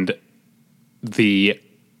 and the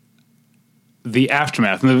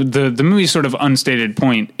aftermath. The movie's sort of unstated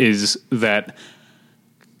point is that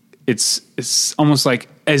it's almost like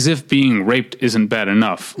as if being raped isn't bad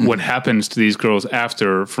enough. What happens to these girls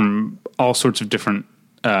after, from all sorts of different,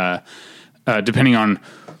 depending on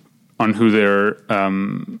who their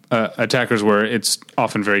attackers were, it's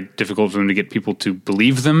often very difficult for them to get people to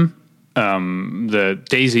believe them. The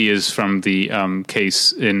Daisy is from the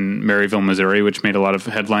case in Maryville, Missouri, which made a lot of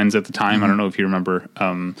headlines at the time. Mm-hmm. I don't know if you remember,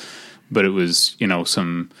 but it was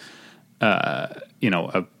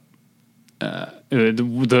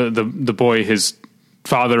the boy, his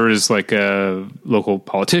father is like a local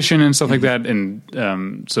politician and stuff like that, and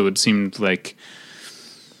so it seemed like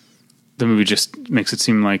the movie just makes it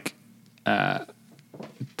seem like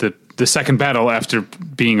the second battle after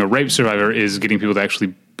being a rape survivor is getting people to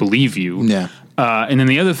actually believe you. Yeah. And then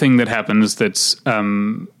the other thing that happens that's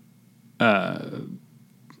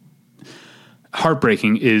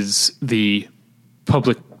heartbreaking is the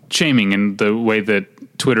public shaming and the way that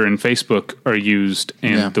Twitter and Facebook are used,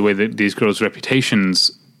 and the way that these girls'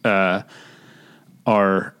 reputations are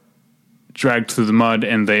dragged through the mud,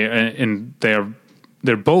 and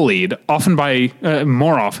they're bullied, often by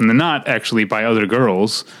more often than not, actually, by other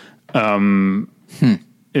girls, where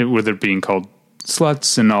they're being called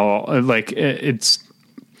sluts and all. It's.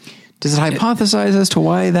 Does it hypothesize as to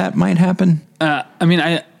why that might happen? I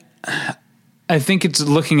think it's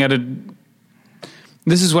looking at it.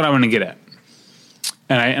 This is what I want to get at.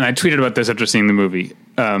 And I tweeted about this after seeing the movie.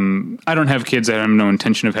 I don't have kids. I have no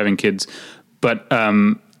intention of having kids. But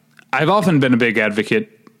I've often been a big advocate,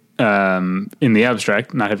 in the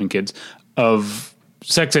abstract, not having kids, of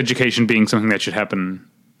sex education being something that should happen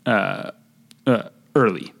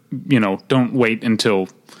early. Don't wait until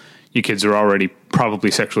your kids are already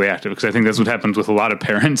probably sexually active, because I think that's what happens with a lot of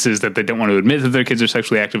parents, is that they don't want to admit that their kids are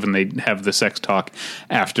sexually active, and they have the sex talk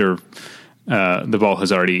after the ball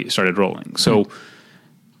has already started rolling. So,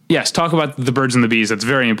 yes, talk about the birds and the bees. That's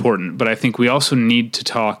very important. But I think we also need to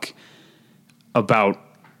talk about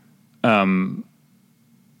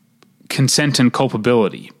consent and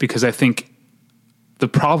culpability, because I think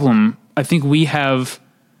we have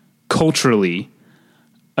culturally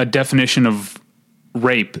a definition of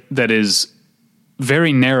rape that is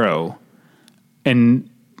very narrow and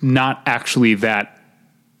not actually that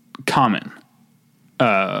common.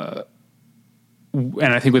 And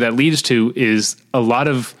I think what that leads to is a lot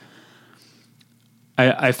of,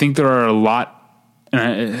 I think there are a lot,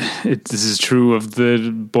 this is true of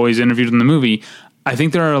the boys interviewed in the movie. I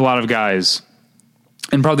think there are a lot of guys,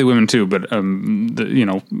 and probably women too, but,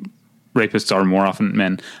 rapists are more often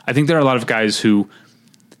men. I think there are a lot of guys who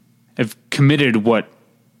have committed what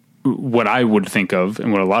what I would think of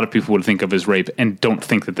and what a lot of people would think of as rape and don't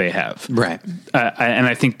think that they have. Right. And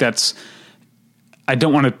I think I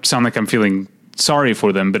don't want to sound like I'm feeling sorry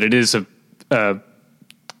for them, but it is a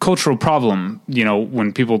cultural problem.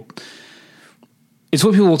 When it's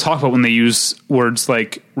what people will talk about when they use words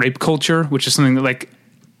like rape culture, which is something that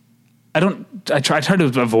I try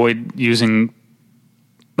to avoid using.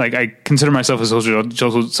 I consider myself a social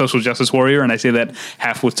justice warrior, and I say that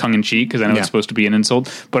half with tongue in cheek because I know it's supposed to be an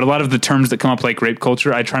insult. But a lot of the terms that come up like rape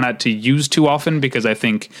culture, I try not to use too often because I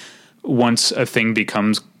think once a thing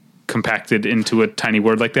becomes compacted into a tiny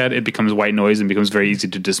word like that, it becomes white noise and becomes very easy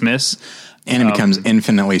to dismiss. And it becomes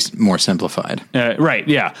infinitely more simplified. Right,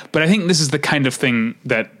 yeah. But I think this is the kind of thing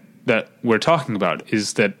that we're talking about,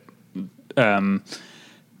 is that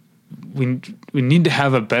we need to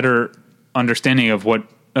have a better understanding of what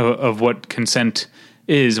consent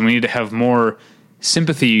is, and we need to have more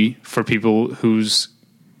sympathy for people whose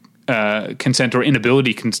consent or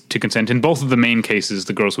inability to consent. In both of the main cases,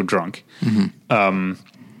 the girls were drunk. Mm-hmm.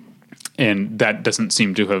 And that doesn't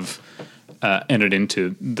seem to have entered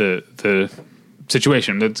into the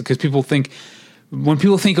situation. That's because when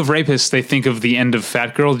people think of rapists, they think of the end of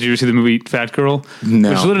Fat Girl. Did you ever see the movie Fat Girl?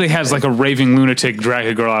 No. Which literally has a raving lunatic drag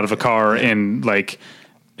a girl out of a car and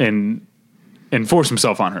force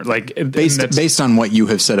himself on her. Based on what you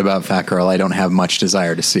have said about Fat Girl, I don't have much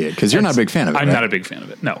desire to see it because you're not a big fan of it. I'm right? not a big fan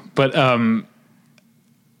of it. No, but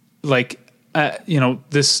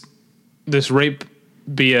this rape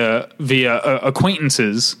via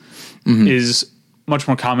acquaintances mm-hmm. is much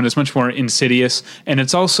more common. It's much more insidious, and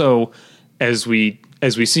it's also, as we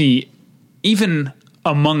see, even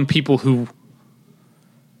among people who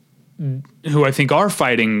I think are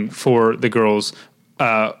fighting for the girls.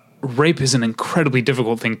 Rape is an incredibly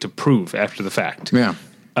difficult thing to prove after the fact. Yeah.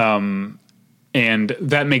 And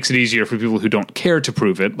that makes it easier for people who don't care to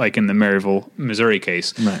prove it, like in the Maryville, Missouri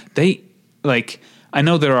case. Right. I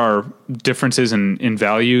know there are differences in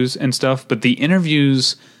values and stuff, but the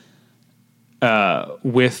interviews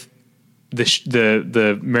with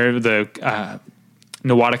the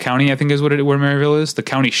Nowata County, I think is where Maryville is, the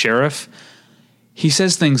county sheriff, he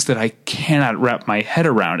says things that I cannot wrap my head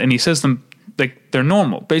around, and he says them like they're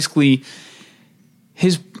normal. Basically,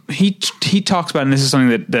 he talks about, and this is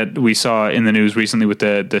something that we saw in the news recently with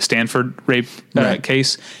the Stanford rape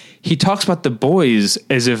case. He talks about the boys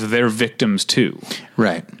as if they're victims too.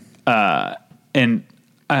 Right. And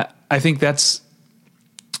I think it's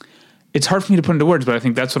hard for me to put into words, but I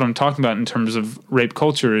think that's what I'm talking about in terms of rape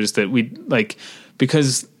culture, is that we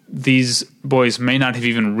because these boys may not have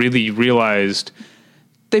even really realized.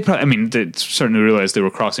 They certainly realized they were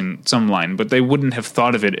crossing some line, but they wouldn't have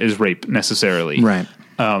thought of it as rape necessarily. Right.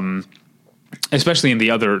 Especially in the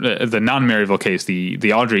non-Maryville case,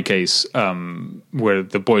 the Audrey case, where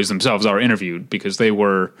the boys themselves are interviewed because they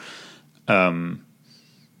were, their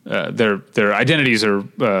identities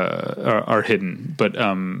are hidden, but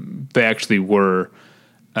they actually were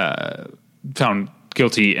found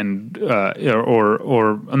guilty, and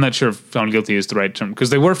or I'm not sure if found guilty is the right term, because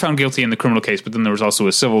they were found guilty in the criminal case, but then there was also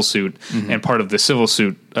a civil suit, mm-hmm. and part of the civil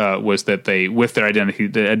suit was that they, with their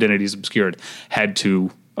identities obscured, had to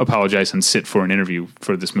apologize and sit for an interview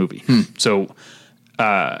for this movie. So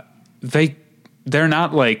they're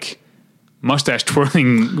not like mustache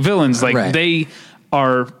twirling villains. They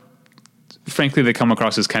are, frankly, they come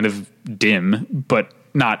across as kind of dim, but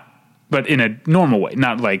in a normal way.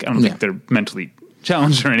 Not like, I don't think they're mentally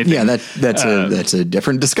challenged or anything. Yeah, that's a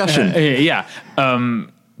different discussion.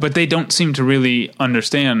 But they don't seem to really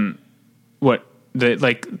understand what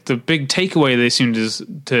the big takeaway they seem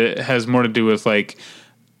to has more to do with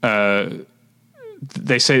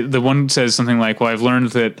they say, the one says something like, well, I've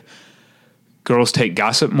learned that girls take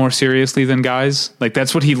gossip more seriously than guys.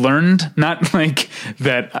 That's what he learned. Not that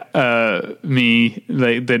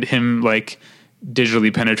him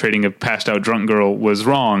digitally penetrating a passed out drunk girl was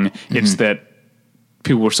wrong. Mm-hmm. It's that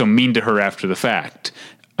people were so mean to her after the fact,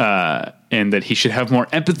 and that he should have more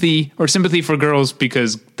empathy or sympathy for girls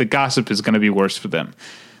because the gossip is going to be worse for them.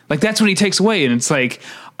 That's what he takes away. And it's I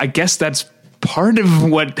guess that's part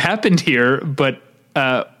of what happened here, but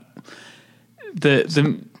the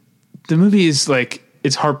movie is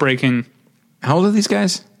it's heartbreaking. How old are these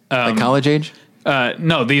guys? College age?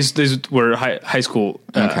 No, these were high school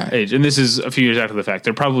age, and this is a few years after the fact.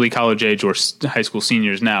 They're probably college age or high school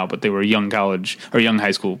seniors now, but they were young college or young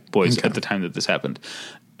high school boys at the time that this happened,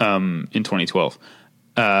 in 2012.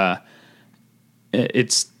 I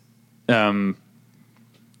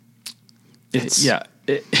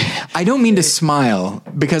don't mean to smile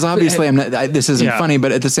because obviously I'm not. This isn't funny,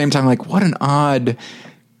 but at the same time, what an odd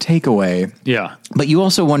takeaway. Yeah. But you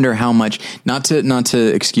also wonder how much, not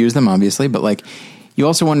to excuse them, obviously, but like, you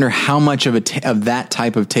also wonder how much of of that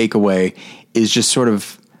type of takeaway is just sort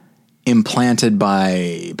of implanted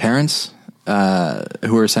by parents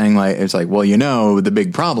who are saying like, it's like, well, the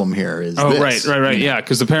big problem here is this. Right. Yeah.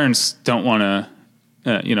 Cause the parents don't want to,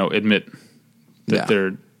 admit that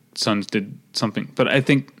their sons did something, but I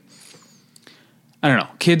think, I don't know,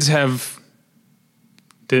 kids have,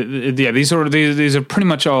 these are pretty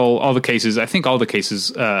much all the cases. I think all the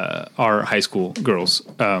cases are high school girls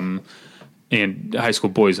and high school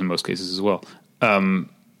boys in most cases as well.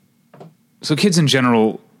 So kids in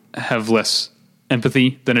general have less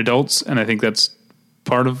empathy than adults, and I think that's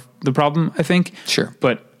part of the problem, I think. Sure.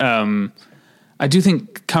 But I do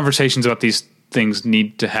think conversations about these things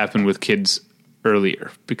need to happen with kids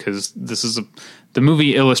earlier, because the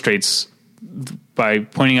movie illustrates by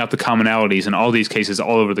pointing out the commonalities in all these cases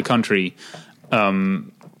all over the country,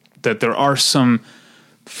 that there are some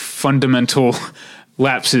fundamental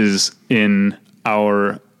lapses in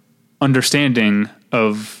our understanding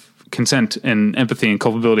of consent and empathy and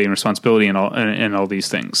culpability and responsibility and all these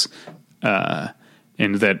things.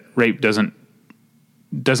 And that rape doesn't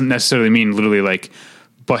necessarily mean literally like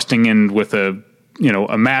busting in with a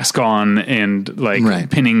mask on and like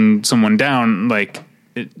pinning someone down. Like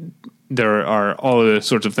there are all the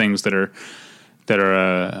sorts of things that are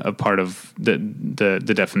a part of the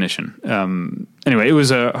definition. Anyway, it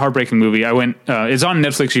was a heartbreaking movie. I went, it's on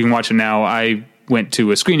Netflix. You can watch it now. I went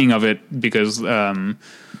to a screening of it because, two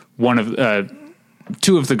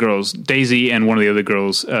of the girls, Daisy and one of the other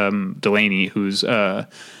girls, Delaney, who's,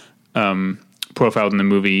 profiled in the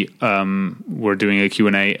movie, were doing a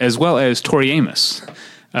Q&A, as well as Tori Amos,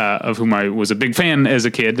 of whom I was a big fan as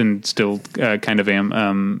a kid and still, kind of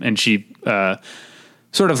am. And she,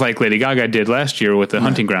 sort of like Lady Gaga did last year with The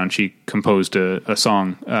Hunting Ground, she composed a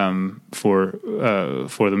song for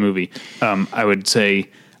the movie. I would say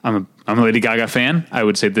I'm a Lady Gaga fan. I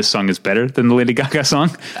would say this song is better than the Lady Gaga song.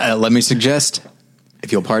 Let me suggest,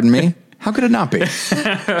 if you'll pardon me, how could it not be?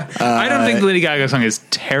 I don't think the Lady Gaga song is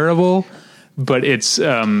terrible, but it's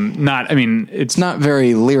not. I mean, it's not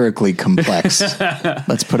very lyrically complex.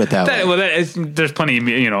 Let's put it that way. Well, there's plenty.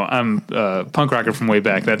 I'm a punk rocker from way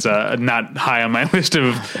back. That's not high on my list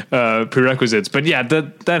of prerequisites. But yeah,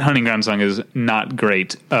 that Hunting Ground song is not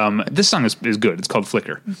great. This song is good. It's called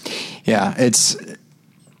Flicker. Yeah, it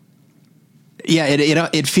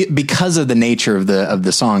because of the nature of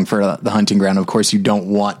the song for The Hunting Ground. Of course, you don't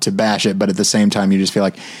want to bash it, but at the same time, you just feel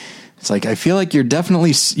like. It's like, I feel like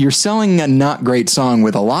you're selling a not great song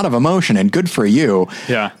with a lot of emotion, and good for you.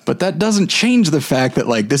 Yeah. But that doesn't change the fact that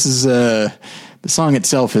like this is the song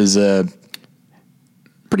itself is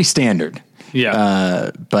pretty standard. Yeah.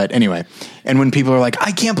 But anyway, and when people are like,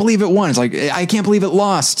 I can't believe it won, it's like, I can't believe it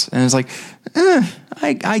lost. And it's like,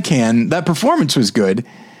 I can. That performance was good.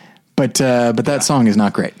 But that song is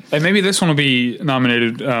not great. And maybe this one will be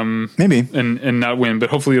nominated, maybe, and not win. But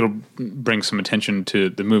hopefully, it'll bring some attention to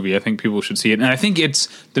the movie. I think people should see it, and I think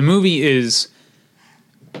the movie is.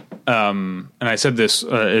 And I said this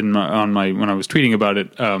when I was tweeting about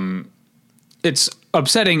it. It's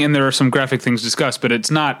upsetting, and there are some graphic things discussed, but it's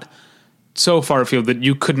not so far afield that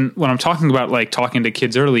you couldn't. When I'm talking about like talking to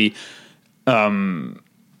kids early,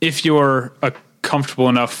 if you're a comfortable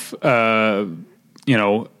enough,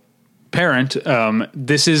 parent,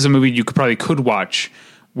 this is a movie you probably could watch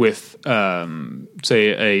with,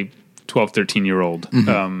 say, a 12, 13-year-old,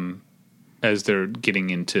 as they're getting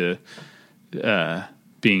into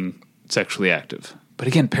being sexually active. But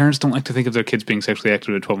again, parents don't like to think of their kids being sexually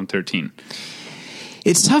active at 12 and 13.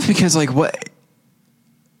 It's tough because, like, what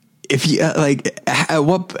if you don't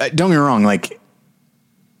get me wrong, like,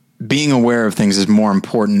 being aware of things is more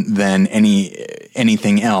important than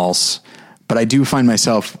anything else. But I do find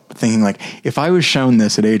myself thinking, like, if I was shown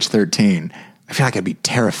this at age 13, I feel like I'd be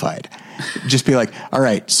terrified. Just be like, all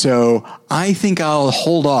right, so I think I'll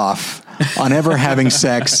hold off on ever having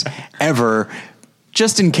sex ever,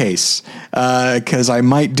 just in case, because I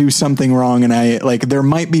might do something wrong, and there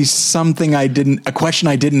might be something a question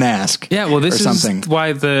I didn't ask. Yeah, well, this is why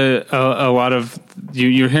a lot of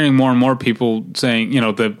you're hearing more and more people saying,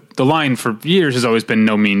 the line for years has always been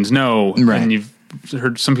no means no, right. And you've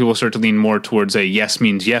heard some people start to lean more towards a yes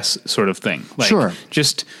means yes sort of thing. Like, sure.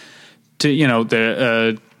 Just to,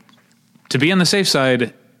 to be on the safe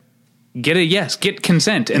side, get a yes, get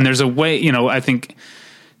consent. And there's a way, I think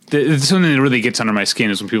something that really gets under my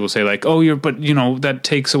skin is when people say like, oh, that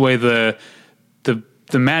takes away the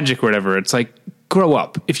magic or whatever. It's like, grow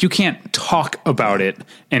up. If you can't talk about it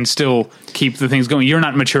and still keep the things going, you're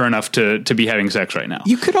not mature enough to be having sex right now.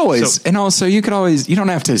 You could always, and also you don't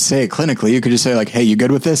have to say it clinically. You could just say like, hey, you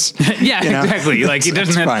good with this? Yeah, exactly. Like it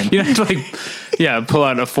doesn't have, you don't have to like, pull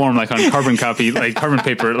out a form like on carbon copy, like carbon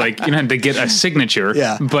paper, like you don't have to get a signature.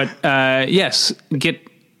 Yeah. But, yes, get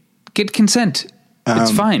consent.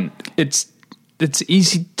 It's fine. It's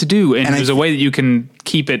easy to do. And there's a way that you can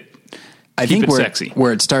keep it sexy.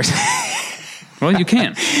 Where it starts. Well, you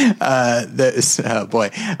can. I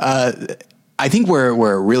think where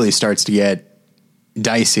it really starts to get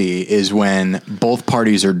dicey is when both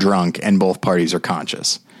parties are drunk and both parties are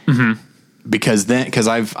conscious. Mm-hmm. Because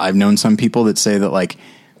I've known some people that say that like,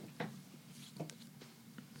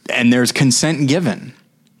 and there's consent given.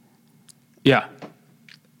 Yeah.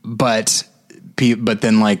 But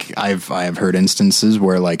then like I have heard instances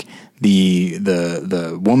where like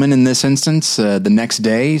the woman in this instance, the next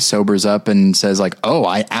day sobers up and says like, oh,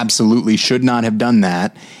 I absolutely should not have done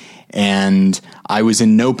that. And I was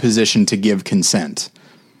in no position to give consent.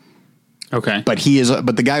 Okay. But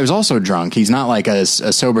the guy was also drunk. He's not like a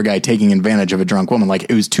sober guy taking advantage of a drunk woman. Like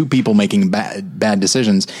it was two people making bad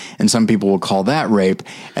decisions, and some people will call that rape.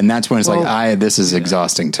 And that's when it's this is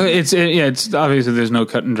exhausting to me. It's obviously there's no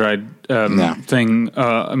cut and dried thing.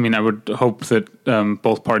 I mean, I would hope that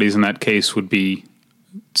both parties in that case would be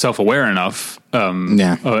self-aware enough,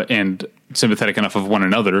 and sympathetic enough of one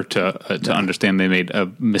another to understand they made a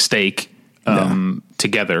mistake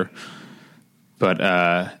together. But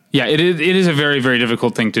it is a very, very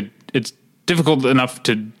difficult thing it's difficult enough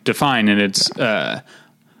to define, and it's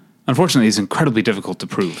unfortunately it's incredibly difficult to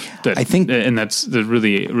prove. I think, and that's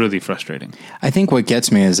really, really frustrating. I think what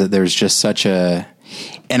gets me is that there's just such a,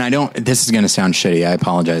 and this is going to sound shitty, I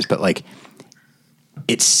apologize, but like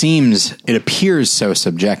it appears so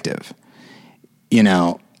subjective,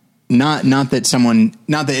 Not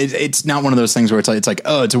that it's not one of those things where it's like,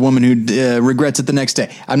 oh, it's a woman who regrets it the next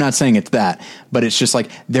day. I'm not saying it's that, but it's just like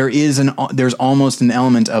there's almost an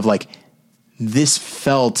element of like, this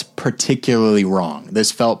felt particularly wrong.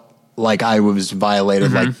 This felt like I was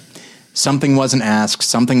violated. Mm-hmm. Like something wasn't asked,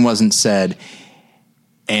 something wasn't said.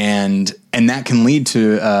 And that can lead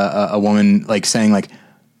to a woman like saying like,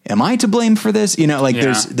 am I to blame for this?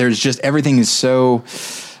 There's just, everything is so,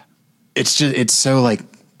 it's so like,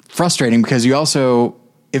 frustrating because you also,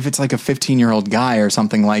 if it's like a 15-year-old guy or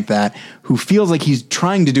something like that who feels like he's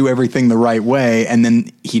trying to do everything the right way and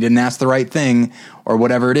then he didn't ask the right thing or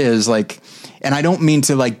whatever it is, like, and I don't mean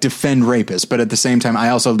to like defend rapists, but at the same time I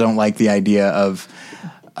also don't like the idea of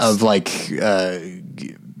like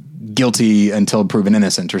guilty until proven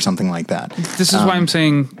innocent or something like that. This is why I'm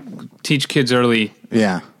saying teach kids early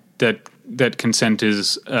that consent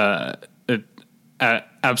is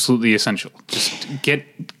absolutely essential. Just get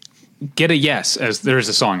a yes, as there is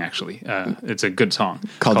a song actually. It's a good song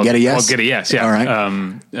called Get a Yes. Called Get a Yes, yeah. All right.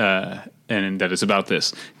 And that is about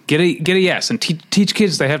this. Get a yes, and teach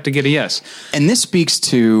kids they have to get a yes. And this speaks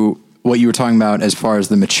to what you were talking about as far as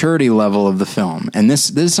the maturity level of the film. And this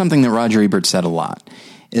is something that Roger Ebert said a lot,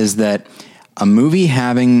 is that a movie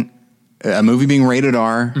being rated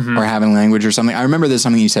R or having language or something. I remember there's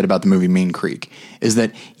something you said about the movie Mean Creek, is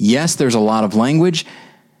that yes, there's a lot of language.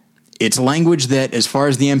 It's language that, as far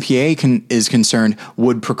as the MPA is concerned,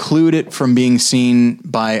 would preclude it from being seen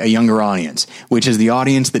by a younger audience, which is the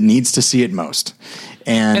audience that needs to see it most.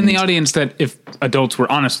 And the audience that, if adults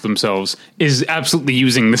were honest with themselves, is absolutely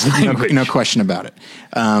using this language. No question about it.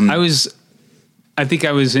 I think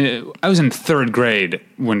I was in third grade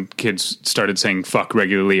when kids started saying fuck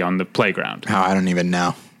regularly on the playground. Oh, I don't even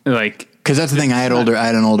know. Like, because that's the thing. I had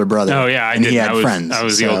an older brother. Oh yeah, he had friends. I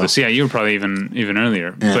was the oldest. Yeah, you were probably even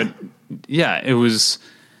earlier. Yeah. But yeah, it was.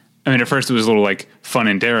 I mean, at first it was a little like fun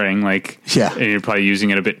and daring, like and you're probably using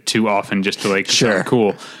it a bit too often just to like sound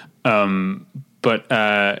cool. But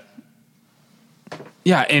and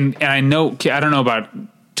I know, I don't know about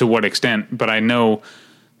to what extent, but I know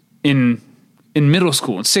in middle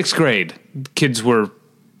school, in 6th grade, kids were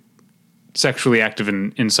sexually active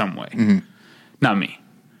in some way. Mm-hmm. Not me.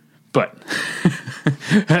 But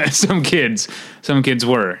some kids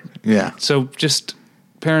were. Yeah. So just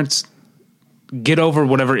parents, get over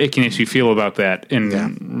whatever ickiness you feel about that,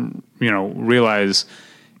 and realize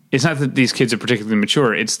it's not that these kids are particularly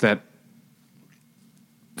mature. It's that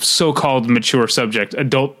so-called mature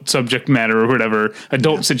adult subject matter or whatever,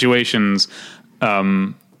 adult situations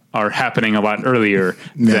are happening a lot earlier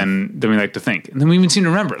than we like to think. And then we even seem to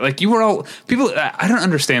remember. Like, you were all people. I don't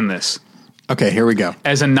understand this. Okay, here we go.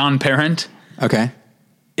 As a non-parent, okay,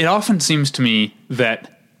 it often seems to me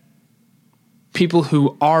that people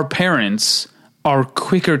who are parents are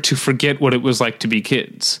quicker to forget what it was like to be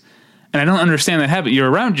kids. And I don't understand that habit. You're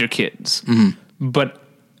around your kids, but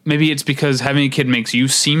maybe it's because having a kid makes you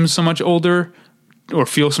seem so much older or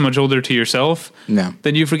feel so much older to yourself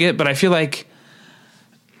that you forget. But I feel like,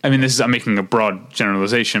 I mean, I'm making a broad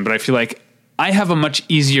generalization, but I feel like I have a much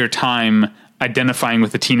easier time identifying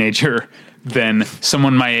with a teenager than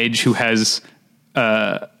someone my age who has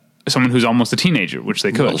someone who's almost a teenager, which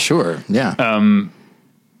they could. Well, sure. Yeah.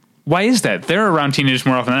 Why is that? They're around teenagers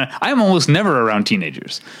more often than I'm almost never around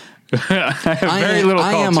teenagers. I have very little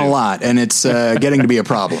I call am to. a lot, and it's getting to be a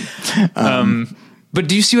problem. But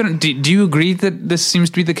do you see what? Do you agree that this seems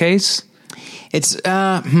to be the case? It's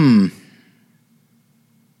I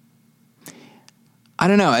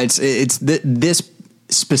don't know. It's this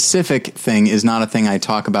specific thing is not a thing I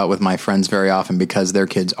talk about with my friends very often because their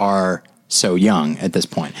kids are so young at this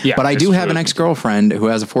point. Yeah, but I do have an ex-girlfriend who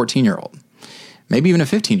has a 14-year-old, maybe even a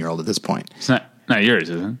 15-year-old at this point. It's not yours,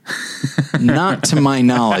 is it? Not to my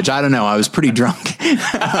knowledge. I don't know. I was pretty drunk.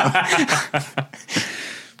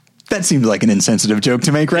 That seems like an insensitive joke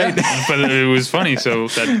to make, right? Yeah, but it was funny, so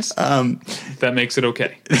that makes it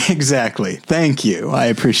okay. Exactly. Thank you. I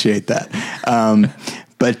appreciate that.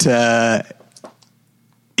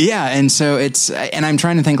 Yeah, and so and I'm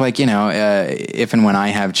trying to think like, if and when I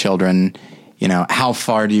have children, how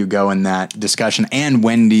far do you go in that discussion and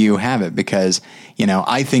when do you have it? Because,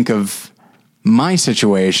 I think of my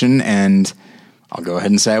situation and I'll go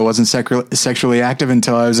ahead and say I wasn't sexually active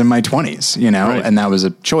until I was in my 20s, right. And that was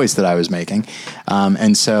a choice that I was making.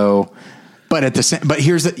 And so, but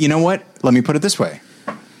here's the, you know what? Let me put it this way.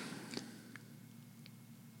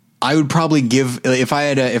 I would probably if I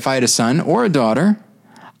had a son or a daughter,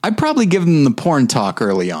 I'd probably give them the porn talk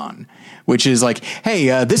early on, which is like,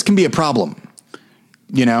 hey, this can be a problem,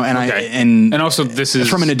 and okay. and also this is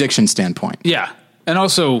from an addiction standpoint. Yeah. And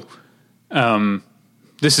also,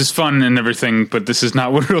 this is fun and everything, but this is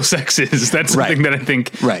not what real sex is. That's something that I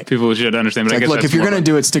think people should understand. But I guess look, if you're going to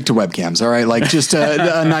do it, stick to webcams. All right. Like just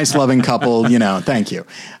a nice loving couple, thank you.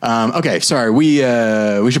 Okay. Sorry. We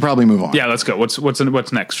should probably move on. Yeah, let's go.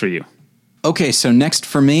 What's next for you? Okay. So next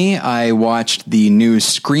for me, I watched the new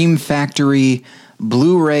Scream Factory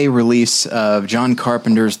Blu-ray release of John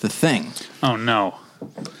Carpenter's The Thing. Oh no.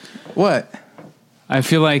 What? I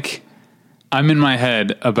feel like I'm in my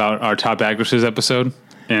head about our top actresses episode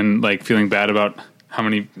and like feeling bad about how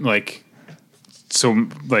many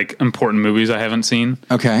important movies I haven't seen.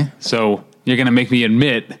 Okay. So you're going to make me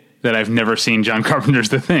admit that I've never seen John Carpenter's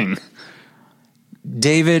The Thing.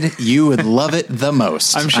 David, you would love it the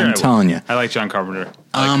most. I'm sure. I'm telling you. I like John Carpenter.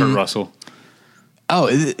 I like Kurt Russell.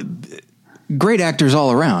 Oh, great actors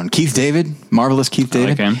all around. Keith David, marvelous Keith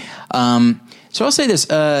David. I like him. So I'll say this.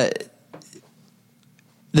 The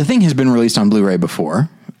Thing has been released on Blu-ray before,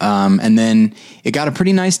 and then it got a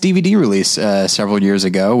pretty nice DVD release several years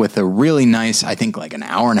ago with a really nice, I think like an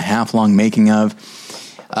hour and a half long making of.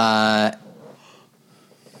 But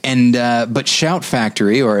Shout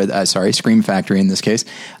Factory, Scream Factory in this case,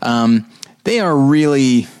 they are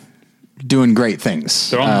really doing great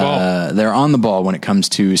things. They're on the ball. They're on the ball when it comes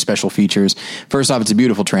to special features. First off, it's a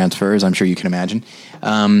beautiful transfer, as I'm sure you can imagine.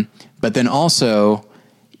 But then also,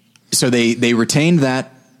 so they retained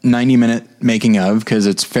that 90-minute making of because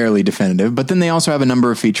it's fairly definitive. But then they also have a number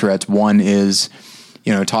of featurettes. One is,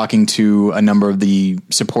 talking to a number of the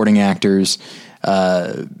supporting actors,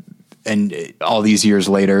 and all these years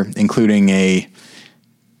later, including a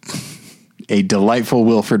delightful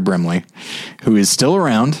Wilford Brimley, who is still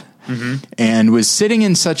around and was sitting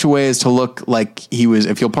in such a way as to look like he was,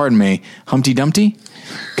 if you'll pardon me, Humpty Dumpty,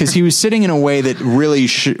 because he was sitting in a way that really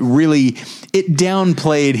it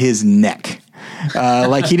downplayed his neck.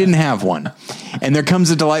 Like he didn't have one. And there comes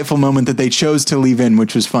a delightful moment that they chose to leave in,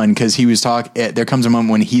 which was fun because there comes a moment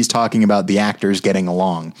when he's talking about the actors getting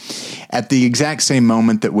along at the exact same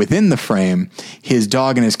moment that within the frame, his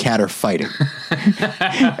dog and his cat are fighting.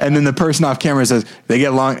 And then the person off camera says, do they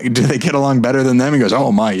get along better than them? He goes,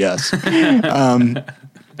 oh my, yes.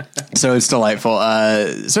 So it's delightful.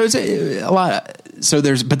 So it's a lot.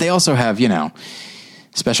 But they also have,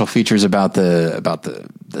 special features about the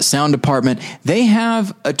sound department. They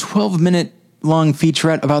have a 12-minute long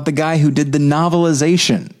featurette about the guy who did the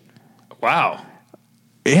novelization. Wow.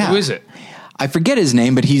 Yeah. Who is it? I forget his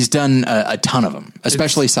name, but he's done a ton of them,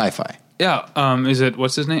 especially sci-fi. Yeah. Is it,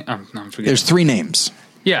 what's his name? I'm forgetting. There's 3 names.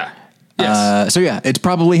 Yeah. Yes. So yeah, it's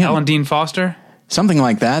probably him. Alan Dean Foster? Something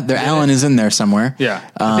like that. Alan is in there somewhere. Yeah.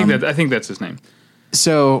 I think that's his name.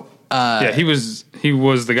 So, yeah, he was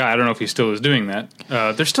the guy. I don't know if he still is doing that.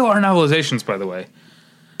 There still are novelizations, by the way.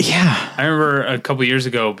 Yeah. I remember a couple years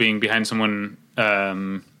ago being behind someone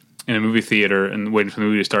in a movie theater and waiting for the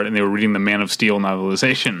movie to start, and they were reading the Man of Steel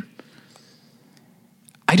novelization.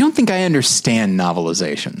 I don't think I understand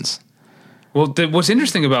novelizations. Well, what's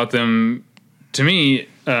interesting about them to me,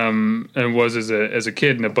 and was as a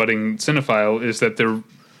kid and a budding cinephile, is that they're,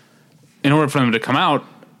 in order for them to come out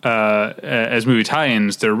as movie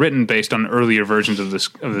tie-ins, they're written based on earlier versions of the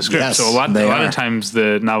script. Yes, so a lot of times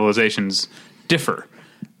the novelizations differ.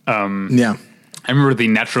 Yeah. I remember the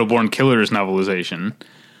Natural Born Killers novelization,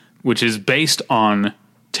 which is based on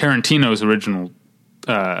Tarantino's original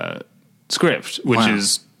script, which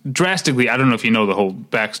is drastically, I don't know if you know the whole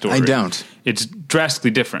backstory. I don't. It's drastically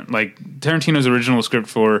different. Like, Tarantino's original script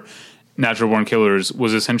for Natural Born Killers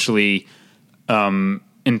was essentially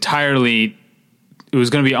entirely, it was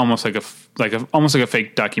going to be almost like a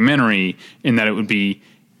fake documentary, in that it would be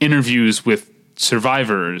interviews with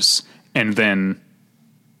survivors and then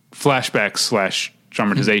flashbacks /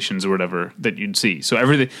 dramatizations or whatever that you'd see. So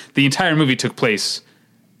the entire movie took place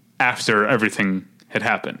after everything had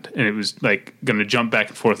happened, and it was like going to jump back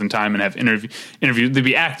and forth in time and have interviews. There'd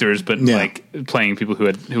be actors, but like playing people who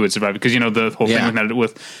had survived, because the whole thing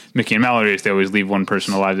with Mickey and Mallory is they always leave one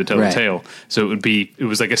person alive to tell the tale. So it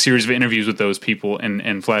was like a series of interviews with those people and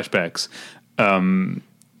flashbacks.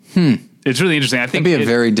 It's really interesting. I think it'd be a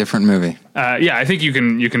very different movie. I think you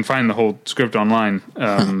can find the whole script online.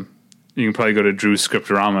 You can probably go to Drew's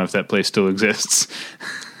Scriptorama if that place still exists.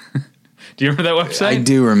 Do you remember that website? I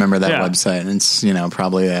do remember that website, and it's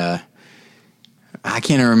probably I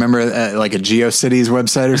can't even remember like a GeoCities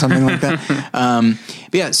website or something like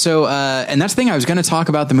that. So and that's the thing, I was going to talk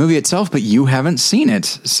about the movie itself, but you haven't seen it,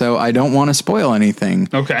 so I don't want to spoil anything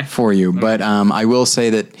for you. But I will say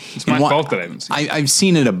that it's my fault that I haven't seen it. I've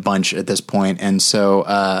seen it a bunch at this point, and so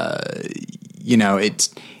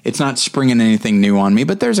it's not springing anything new on me,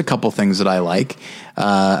 but there's a couple things that I like,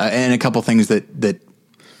 and a couple things that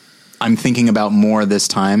I'm thinking about more this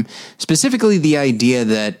time, specifically the idea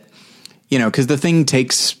that, because the thing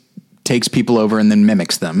takes people over and then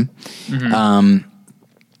mimics them. Mm-hmm.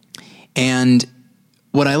 And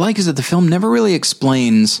what I like is that the film never really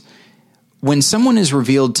explains, when someone is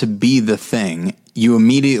revealed to be the thing, you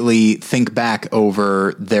immediately think back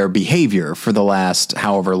over their behavior for the last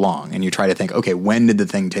however long. And you try to think, okay, when did the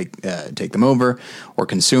thing take them over or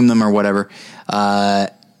consume them or whatever?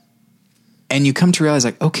 And you come to realize,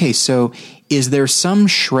 like, okay, so is there some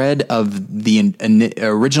shred of the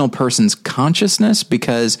original person's consciousness?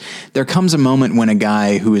 Because there comes a moment when a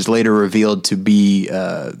guy who is later revealed to be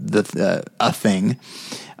a thing,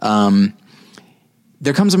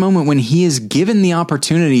 there comes a moment when he is given the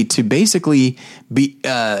opportunity to basically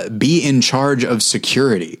be in charge of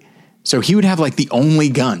security. So he would have like the only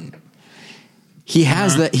gun. He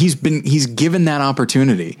has that. He's given that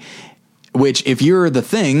opportunity. Which, if you're the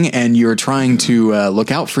thing and you're trying to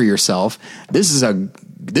look out for yourself, this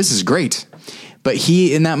is great. But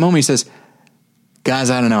he, in that moment, he says, "Guys,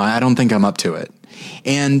 I don't know. I don't think I'm up to it."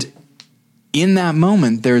 And in that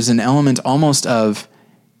moment, there's an element almost of,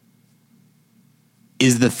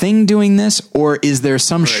 is the thing doing this, or is there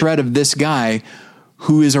some shred of this guy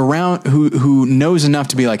who is around, who knows enough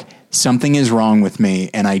to be like, something is wrong with me,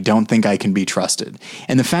 and I don't think I can be trusted.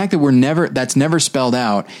 And the fact that that's never spelled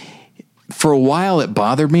out. For a while, it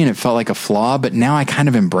bothered me and it felt like a flaw, but now I kind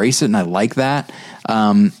of embrace it and I like that.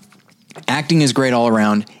 Acting is great all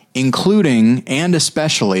around, including and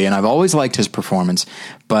especially, and I've always liked his performance,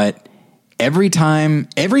 but every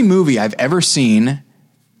movie I've ever seen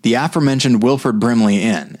the aforementioned Wilford Brimley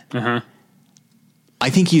in, I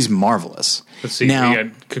think he's marvelous. Let's see. Now, we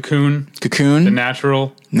got Cocoon, The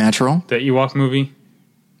Natural, the Ewok movie.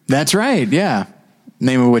 That's right. Yeah,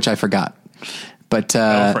 name of which I forgot. But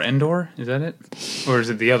Battle for Endor, is that it? Or is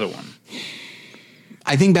it the other one?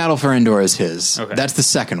 I think Battle for Endor is his. Okay. That's the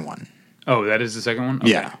second one. Oh, that is the second one?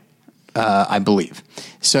 Okay. Yeah. I believe.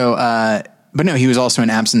 So, but no, he was also in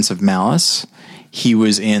Absence of Malice. He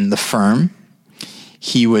was in The Firm.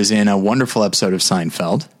 He was in a wonderful episode of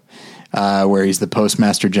Seinfeld, where he's the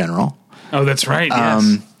Postmaster General. Oh, that's right,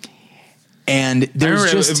 yes. And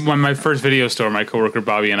there's when my first video store, my coworker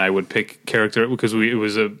Bobby and I would pick character, because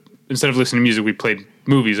instead of listening to music, we played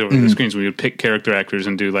movies over the screens. We would pick character actors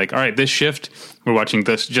and do like, all right, this shift, we're watching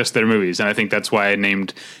just their movies. And I think that's why I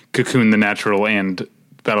named Cocoon, The Natural, and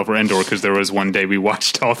Battle for Endor, because there was one day we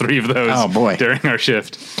watched all three of those during our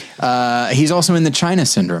shift. He's also in The China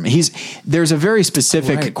Syndrome. There's a very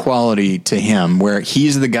specific quality to him where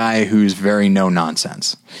he's the guy who's very no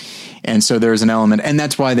nonsense. And so there's an element, and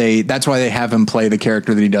that's why they have him play the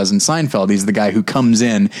character that he does in Seinfeld. He's the guy who comes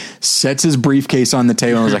in, sets his briefcase on the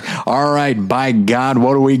table, and is like, "All right, by God,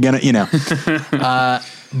 what are we gonna?"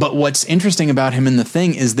 But what's interesting about him in The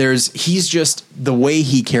Thing is he's just the way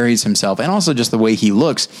he carries himself and also just the way he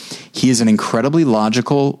looks. He is an incredibly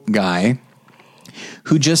logical guy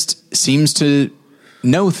who just seems to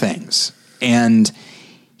know things, and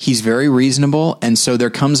he's very reasonable. And so there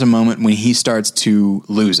comes a moment when he starts to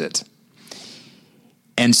lose it.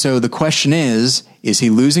 And so the question is he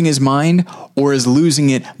losing his mind, or is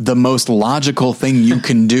losing it the most logical thing you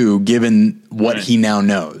can do given what he now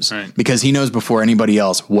knows? Right. Because he knows before anybody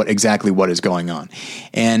else what is going on.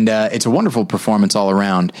 And it's a wonderful performance all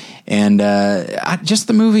around. And just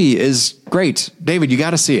the movie is great. David, you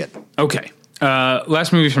got to see it. Okay.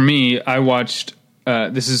 Last movie for me, I watched,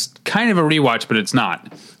 this is kind of a rewatch, but it's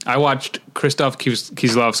not. I watched Krzysztof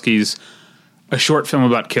Kieslowski's A Short Film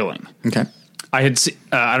About Killing. Okay. I had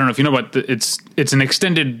I don't know if you know about it's an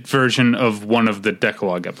extended version of one of the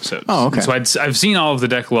Decalogue episodes. Oh, okay. And so I've seen all of the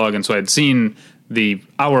Decalogue, and so I'd seen the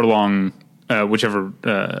hour-long, whichever,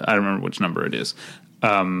 I don't remember which number it is,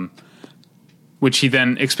 which he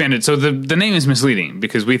then expanded. So the name is misleading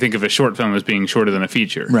because we think of a short film as being shorter than a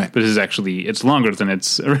feature. Right. But this is actually, it's longer than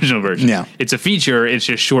its original version. Yeah. It's a feature, it's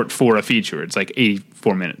just short for a feature. It's like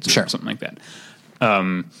 84 minutes or something like that.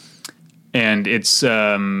 And it's...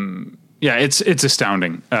 it's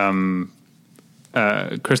astounding.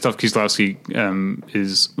 Krzysztof Kieslowski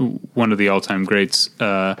is one of the all-time greats,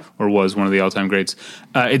 or was one of the all-time greats.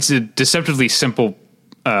 It's a deceptively simple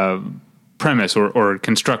premise or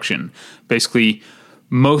construction. Basically,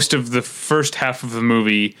 most of the first half of the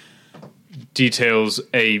movie details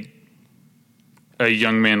a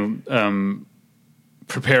young man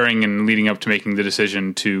preparing and leading up to making the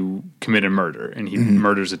decision to commit a murder, and he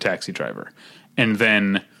murders a taxi driver. And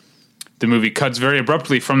then the movie cuts very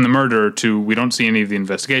abruptly from the murder to, we don't see any of the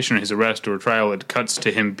investigation or his arrest or trial. It cuts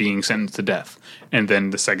to him being sentenced to death. And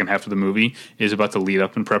then the second half of the movie is about the lead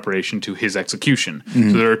up and preparation to his execution.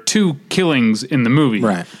 So there are two killings in the movie.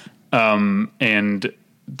 Right. And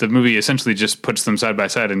the movie essentially just puts them side by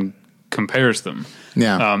side and compares them.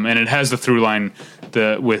 Yeah. And it has the through line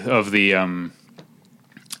the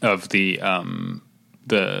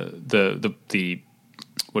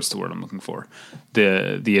what's the word I'm looking for?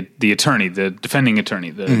 The attorney, the defending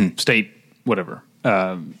attorney, the state, whatever,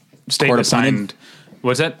 state court assigned. Appointed?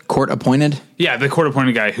 Was that Court appointed? Yeah, the court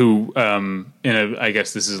appointed guy who, I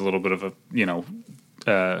guess this is a little bit of a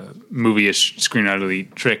movie-ish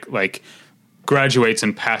screenwriterly trick. Like, graduates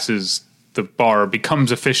and passes the bar,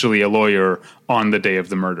 becomes officially a lawyer on the day of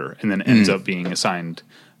the murder, and then ends up being assigned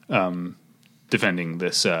defending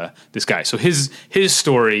this guy. So his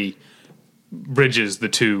story bridges the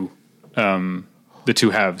two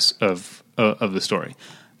halves of the story,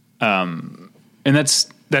 and that's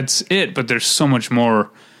it. But there's so much more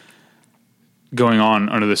going on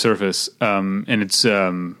under the surface, and it's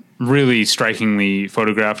really strikingly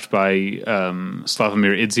photographed by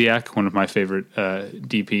Slavomir Idziak, one of my favorite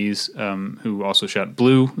DPs, who also shot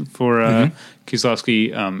Blue for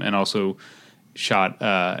Kieslowski, and also shot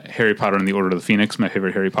Harry Potter and the Order of the Phoenix, my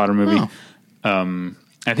favorite Harry Potter movie. Oh.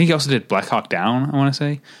 I think he also did Black Hawk Down, I want to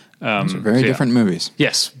say. Those are very different movies.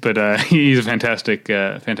 Yes, but he's a fantastic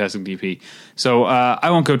DP. So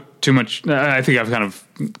I won't go too much. I think I've kind of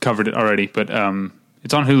covered it already, but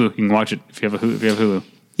it's on Hulu. You can watch it if you have Hulu.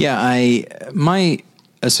 Yeah, my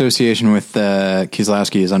association with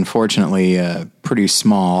Kieslowski is unfortunately pretty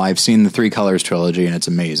small. I've seen the Three Colors trilogy, and it's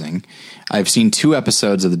amazing. I've seen 2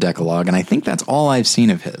 episodes of the Decalogue, and I think that's all I've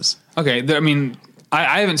seen of his. Okay,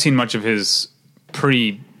 I haven't seen much of his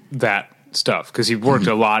pre that stuff because he worked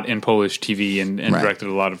a lot in Polish TV and directed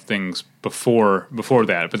a lot of things before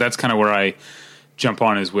that. But that's kind of where I jump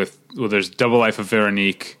on is there's Double Life of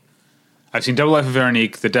Veronique. I've seen Double Life of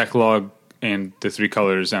Veronique, the Decalogue, and the Three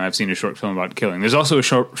Colors, and I've seen a short film about killing. There's also a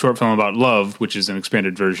short film about love, which is an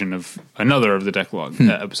expanded version of another of the Decalogue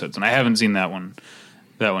episodes, and I haven't seen that one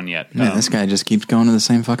yet. Man, this guy just keeps going to the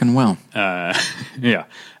same fucking well. Yeah.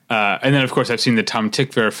 And then, of course, I've seen the Tom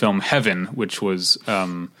Tykwer film Heaven, which was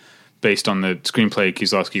based on the screenplay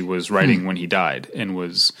Kieslowski was writing when he died, and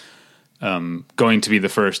was going to be the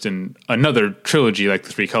first in another trilogy like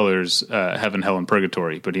the Three Colors, Heaven, Hell, and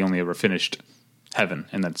Purgatory, but he only ever finished Heaven,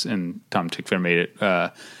 and Tom Tykwer made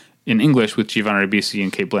it in English with Giovanni Ribisi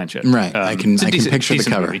and Kate Blanchett. Right, I can picture the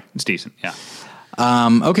cover. Movie. It's decent, yeah.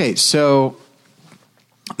 Okay, so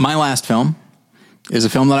my last film is a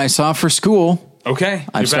film that I saw for school. Okay,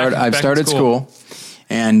 I've started school,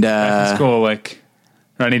 and back in school like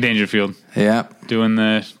Rodney Dangerfield. Yeah, doing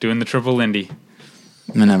the triple Lindy.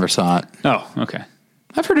 I never saw it. Oh, okay.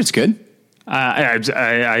 I've heard it's good. I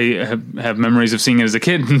have memories of seeing it as a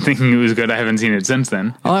kid and thinking it was good. I haven't seen it since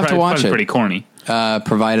then. I'll have to watch it. Pretty corny.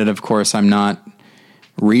 Provided, of course, I'm not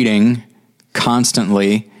reading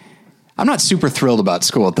constantly. I'm not super thrilled about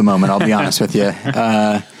school at the moment, I'll be honest with you,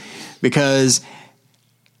 because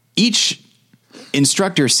each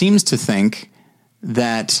instructor seems to think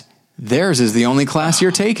that theirs is the only class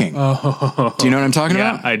you're taking. Oh. Do you know what I'm talking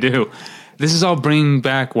about? Yeah, I do. This is all bringing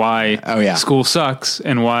back why school sucks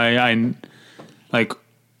and why I like.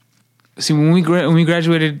 See, when we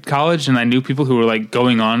graduated college and I knew people who were like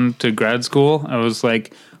going on to grad school, I was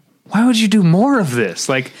like, why would you do more of this?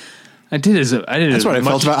 Like, I did. That's what I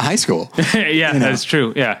felt about high school. Yeah, that's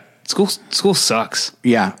true. Yeah, school sucks.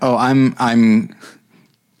 Yeah. Oh, I'm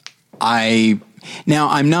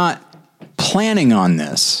not planning on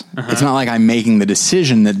this. It's not like I'm making the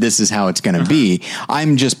decision that this is how it's going to be.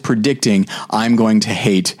 I'm just predicting I'm going to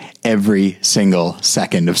hate every single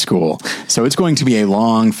second of school. So it's going to be a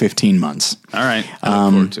long 15 months. All right. I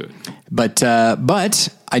look forward to it. But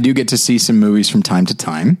I do get to see some movies from time to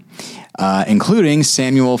time, including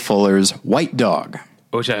Samuel Fuller's White Dog,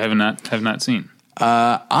 which I have not seen.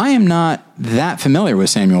 I am not that familiar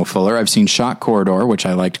with Samuel Fuller. I've seen Shock Corridor, which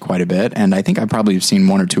I liked quite a bit, and I think I probably have seen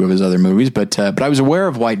one or two of his other movies. But I was aware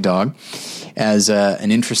of White Dog as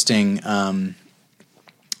an interesting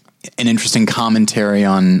commentary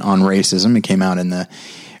on racism. It came out in the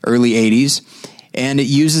early '80s, and it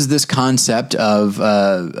uses this concept of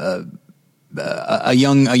a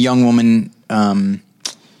young woman.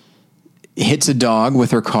 Hits a dog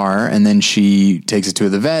with her car, and then she takes it to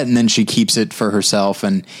the vet, and then she keeps it for herself,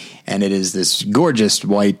 and it is this gorgeous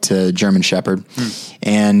white German Shepherd,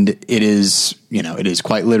 and it is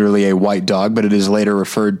quite literally a white dog, but it is later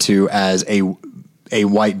referred to as a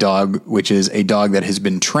white dog, which is a dog that has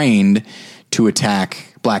been trained to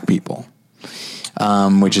attack black people,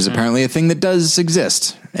 which is apparently a thing that does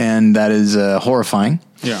exist, and that is horrifying.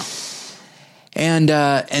 Yeah.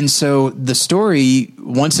 And so the story,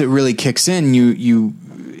 once it really kicks in,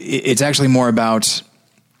 it's actually more about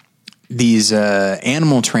these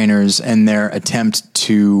animal trainers and their attempt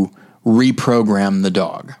to reprogram the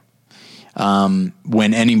dog.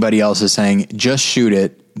 When anybody else is saying, just shoot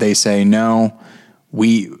it, they say, no,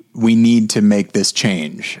 we need to make this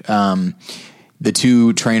change. The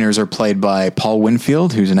two trainers are played by Paul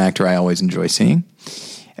Winfield, who's an actor I always enjoy seeing.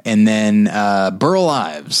 And then Burl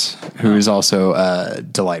Ives, who is also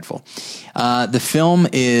delightful. The film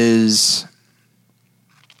it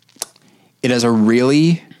has a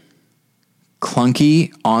really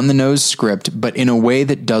clunky, on-the-nose script, but in a way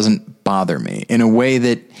that doesn't bother me. In a way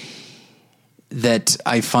that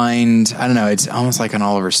I find, I don't know, it's almost like an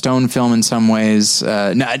Oliver Stone film in some ways.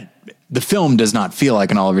 The film does not feel like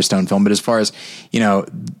an Oliver Stone film, but as far as,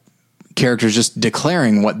 characters just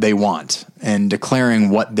declaring what they want and declaring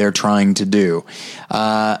what they're trying to do.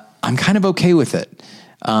 I'm kind of okay with it.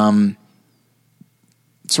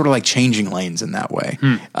 Sort of like changing lanes in that way.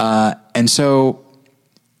 And so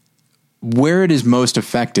where it is most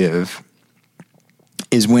effective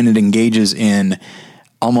is when it engages in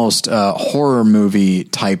almost a horror movie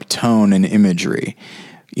type tone and imagery.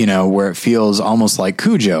 Where it feels almost like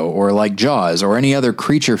Cujo or like Jaws or any other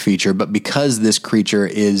creature feature, but because this creature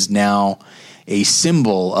is now a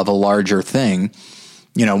symbol of a larger thing,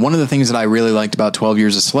 one of the things that I really liked about 12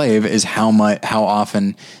 Years a Slave is how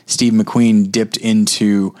often Steve McQueen dipped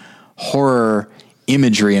into horror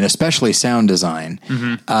imagery and especially sound design,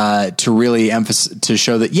 to really emphasize, to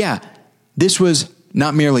show that, this was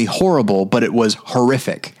not merely horrible, but it was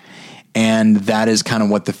horrific. And that is kind of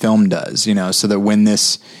what the film does, so that when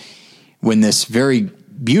this very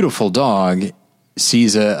beautiful dog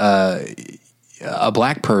sees a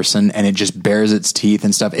black person and it just bares its teeth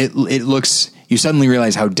and stuff, it looks, you suddenly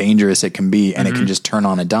realize how dangerous it can be, and it can just turn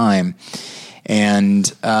on a dime. And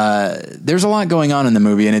there's a lot going on in the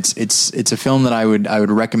movie, and it's a film that I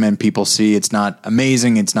would recommend people see. It's not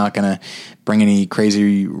amazing. It's not going to bring any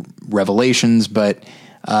crazy revelations, but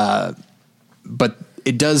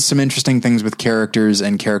it does some interesting things with characters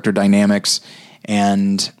and character dynamics,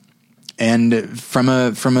 and from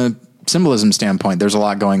a symbolism standpoint, there's a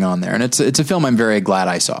lot going on there, and it's a film I'm very glad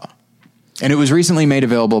I saw. And it was recently made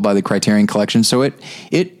available by the Criterion Collection, so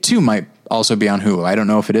it too might also be on Hulu. I don't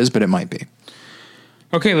know if it is, but it might be.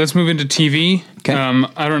 Okay, let's move into TV. Okay.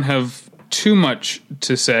 I don't have too much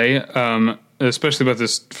to say, especially about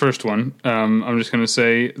this first one. I'm just going to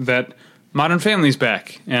say that Modern Family's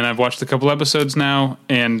back, and I've watched a couple episodes now,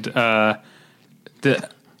 and how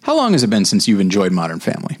long has it been since you've enjoyed Modern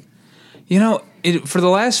Family? For the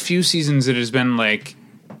last few seasons, it has been like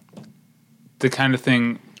the kind of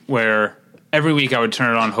thing where every week I would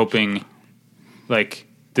turn it on hoping like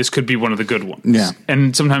this could be one of the good ones. Yeah.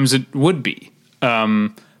 And sometimes it would be.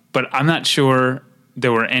 But I'm not sure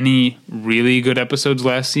any really good episodes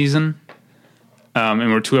last season.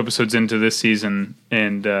 And we're 2 episodes into this season,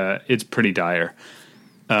 and it's pretty dire.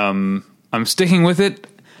 I'm sticking with it.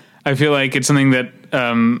 I feel like it's something that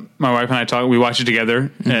my wife and I we watch it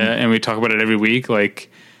together, and we talk about it every week.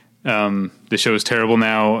 Like, the show is terrible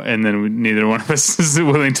now, and then neither one of us is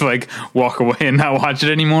willing to like walk away and not watch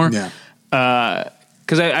it anymore. Yeah.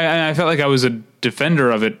 Because I felt like I was a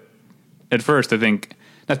defender of it at first. I think,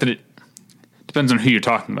 not that it depends on who you're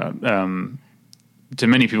talking about. To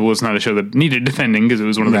many people, it's not a show that needed defending because it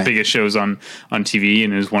was one of the biggest shows on TV,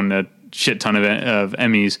 and it has won a shit ton of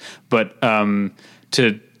Emmys. But to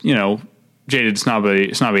jaded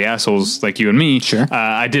snobby assholes like you and me, sure.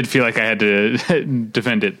 I did feel like I had to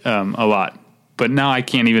defend it a lot. But now I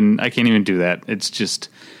can't even do that. It's just,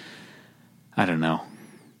 I don't know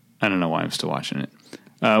why I'm still watching it.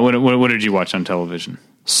 What did you watch on television?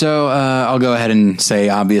 So I'll go ahead and say,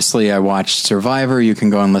 obviously, I watched Survivor. You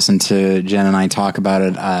can go and listen to Jen and I talk about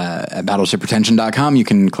it at battleshippretension.com. You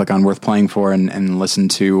can click on Worth Playing For and listen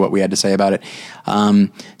to what we had to say about it.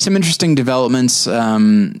 Some interesting developments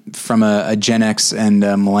from a Gen X and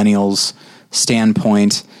millennials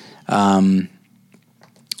standpoint.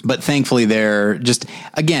 But thankfully, they're just,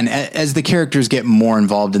 again, as the characters get more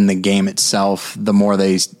involved in the game itself, the more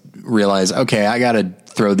they realize, okay, I got to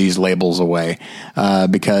throw these labels away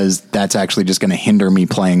because that's actually just going to hinder me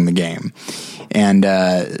playing the game. And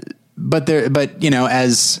but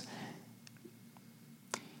as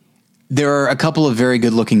there are a couple of very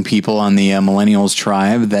good looking people on the millennials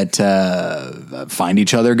tribe that find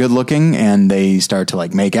each other good looking, and they start to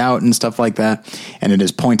like make out and stuff like that. And it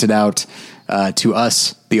is pointed out to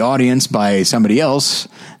us, the audience, by somebody else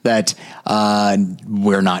that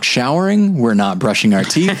we're not showering, we're not brushing our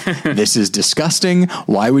teeth. This is disgusting.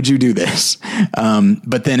 Why would you do this?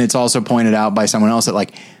 But then it's also pointed out by someone else that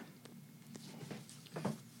like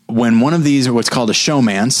when one of these, what's called a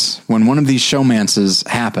showmance, when one of these showmances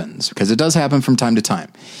happens, because it does happen from time to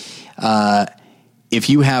time, if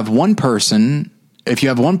you have one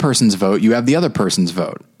person's vote, you have the other person's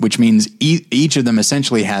vote, which means each of them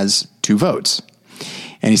essentially has 2 votes.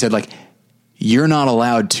 And he said, like, you're not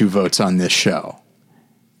allowed 2 votes on this show.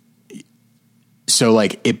 So,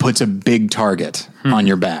 like, it puts a big target on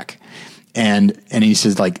your back. And he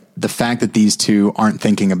says, like, the fact that these 2 aren't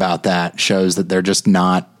thinking about that shows that they're just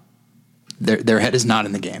not, their head is not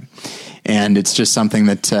in the game. And it's just something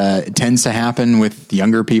that tends to happen with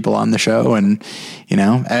younger people on the show. And,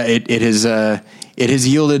 it has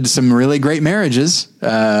yielded some really great marriages.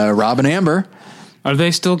 Rob and Amber. Are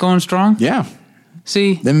they still going strong? Yeah.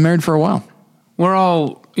 See, they've been married for a while. We're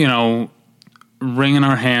all, wringing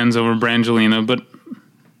our hands over Brangelina, but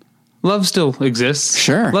love still exists.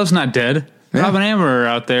 Sure. Love's not dead. Yeah. Rob and Amber are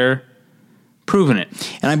out there proving it.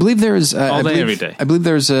 And I believe there's all day, every day. I believe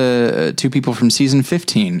there's 2 people from season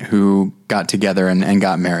 15 who got together and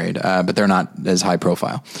got married, but they're not as high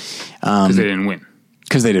profile. Because they didn't win.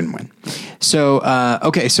 Because they didn't win. So,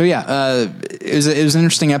 okay. So yeah, it was an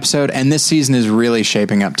interesting episode, and this season is really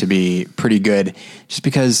shaping up to be pretty good just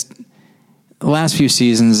because the last few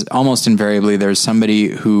seasons, almost invariably, there's somebody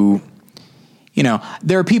who,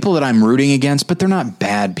 there are people that I'm rooting against, but they're not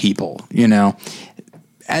bad people,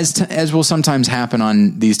 As will sometimes happen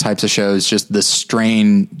on these types of shows, just the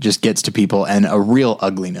strain just gets to people and a real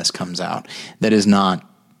ugliness comes out that is not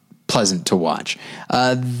pleasant to watch.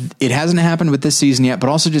 It hasn't happened with this season yet, but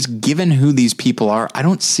also just given who these people are, I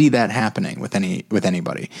don't see that happening with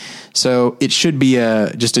anybody. So it should be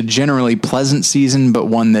just a generally pleasant season, but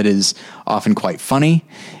one that is often quite funny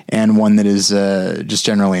and one that is just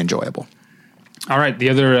generally enjoyable. All right, the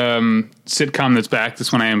other sitcom that's back,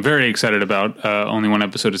 this one I am very excited about. Only 1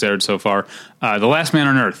 episode has aired so far. The Last Man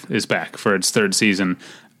on Earth is back for its 3rd season,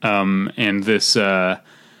 and this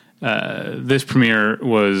premiere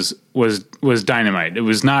was dynamite. It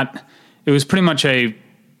was pretty much a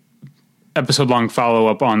episode long follow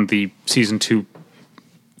up on the season 2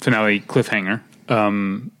 finale cliffhanger.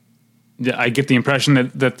 I get the impression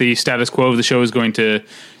that the status quo of the show is going to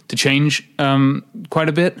change quite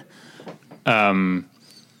a bit.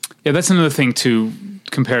 That's another thing to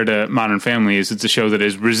compare to Modern Family is it's a show that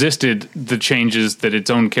has resisted the changes that its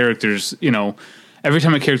own characters, every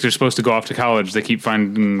time a character is supposed to go off to college, they keep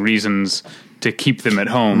finding reasons to keep them at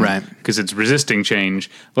home, right? Because it's resisting change.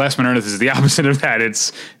 Last Man on Earth is the opposite of that.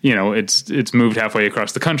 It's it's moved halfway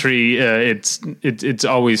across the country. It's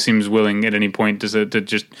always seems willing at any point to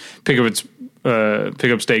just pick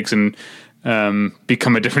up stakes and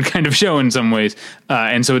become a different kind of show in some ways.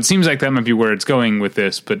 And so it seems like that might be where it's going with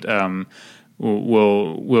this, but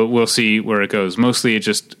we'll see where it goes. Mostly it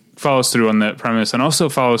just follows through on that premise and also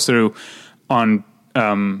follows through on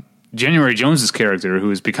January Jones's character,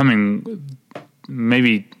 who is becoming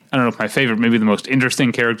maybe, I don't know if my favorite, maybe the most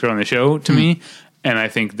interesting character on the show to me. And I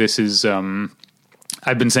think this is,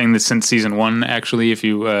 I've been saying this since season 1, actually, if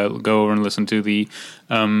you go over and listen to the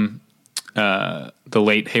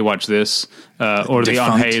late Hey Watch This, or the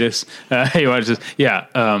on hiatus, Hey Watch This. Yeah.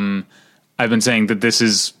 I've been saying that this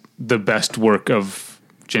is the best work of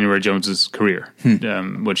January Jones's career,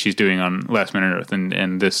 what she's doing on Last Man on Earth,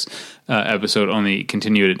 and this episode only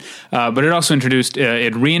continued it. But it also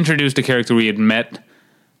it reintroduced a character we had met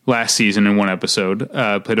last season in one episode,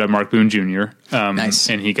 played by Mark Boone Jr. Nice.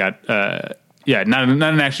 And he got, not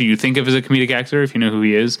an actor you think of as a comedic actor, if you know who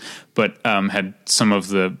he is, but had some of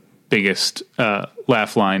the biggest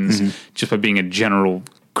laugh lines just by being a general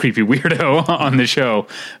creepy weirdo on the show.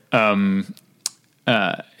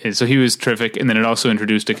 So he was terrific. And then it also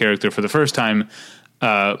introduced a character for the first time,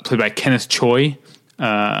 played by Kenneth Choi.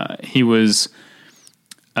 He was,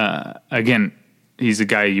 again, he's a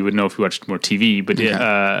guy you would know if you watched more TV, but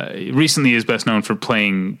recently is best known for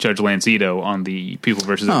playing Judge Lance Ito on the People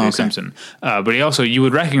vs. O.J. Simpson. But he also, you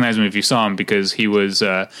would recognize him if you saw him because he was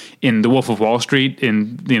in The Wolf of Wall Street,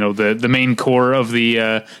 in the main core of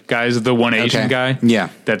the guys, the one Asian guy. Yeah,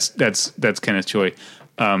 that's Kenneth Choi.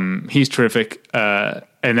 He's terrific.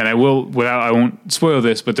 And then I won't spoil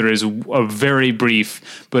this, but there is a very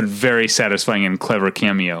brief but very satisfying and clever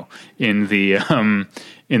cameo in the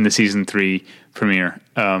season 3 premiere.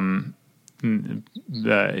 A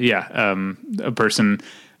person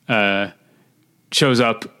shows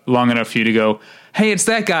up long enough for you to go, "Hey, it's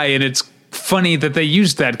that guy," and it's funny that they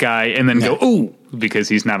used that guy, and then go, "Ooh," because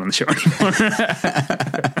he's not on the show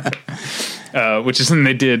anymore. Which is something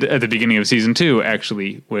they did at the beginning of season 2,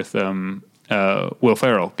 actually, with Will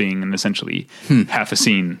Ferrell being in essentially half a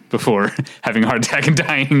scene before having a heart attack and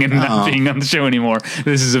dying and not being on the show anymore.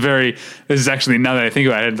 This is actually, now that I think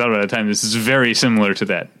about it, I hadn't thought about it at the time, this is very similar to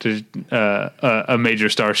that, to a major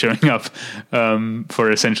star showing up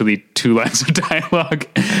for essentially 2 lines of dialogue,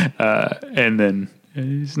 and then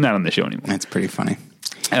he's not on the show anymore. That's pretty funny.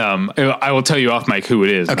 I will tell you off mic who it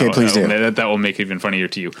is. Okay, please do. That will make it even funnier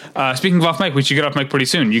to you. Speaking of off mic, we should get off mic pretty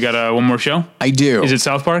soon. You got one more show? I do. Is it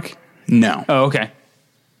South Park? No. Oh, okay.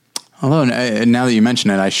 Although, now that you mention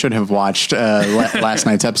it, I should have watched last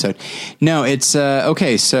night's episode. No, it's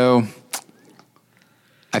okay. So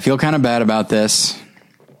I feel kind of bad about this.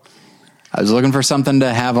 I was looking for something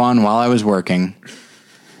to have on while I was working.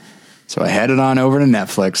 So I headed on over to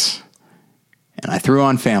Netflix and I threw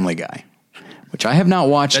on Family Guy, which I have not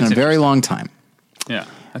watched in a very long time. Yeah,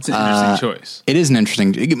 that's an interesting choice. It is an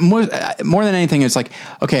interesting, more than anything, it's like,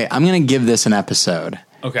 okay, I'm going to give this an episode.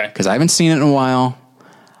 Okay. Because I haven't seen it in a while,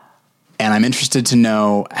 and I'm interested to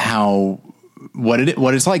know what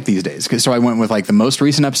it's like these days. So I went with like the most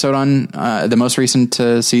recent episode on the most recent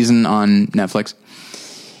season on Netflix,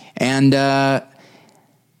 and as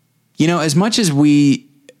much as we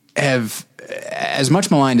have, as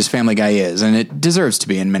much maligned as Family Guy is, and it deserves to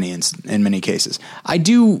be in many cases, I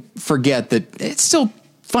do forget that it's still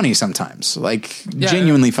funny sometimes,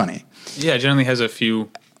 genuinely funny. Yeah, it generally has a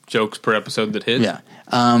few jokes per episode that hit. Yeah.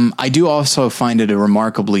 I do also find it a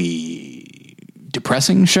remarkably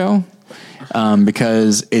depressing show,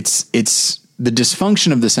 because it's the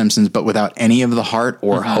dysfunction of The Simpsons, but without any of the heart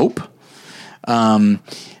or hope.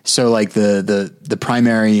 So like the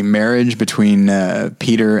primary marriage between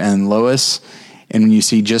Peter and Lois, and when you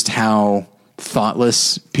see just how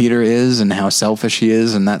thoughtless Peter is and how selfish he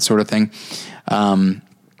is and that sort of thing, and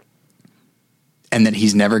that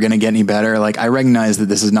he's never going to get any better. Like, I recognize that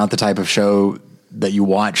this is not the type of show that you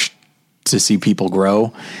watch to see people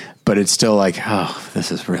grow, but it's still like, oh,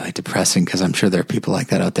 this is really depressing, because I'm sure there are people like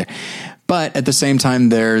that out there. But at the same time,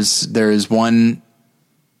 there's an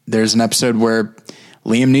episode where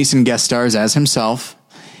Liam Neeson guest stars as himself,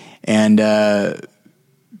 and there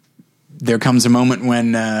comes a moment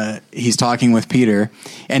when he's talking with Peter,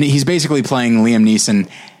 and he's basically playing Liam Neeson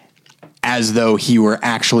as though he were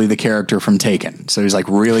actually the character from Taken. So he's like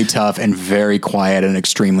really tough and very quiet and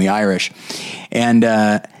extremely Irish. And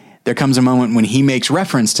there comes a moment when he makes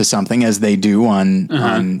reference to something, as they do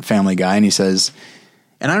on Family Guy, and he says,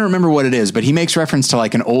 and I don't remember what it is, but he makes reference to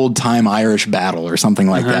like an old time Irish battle or something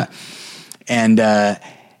like that. And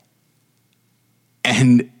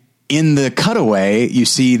in the cutaway, you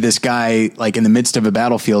see this guy like in the midst of a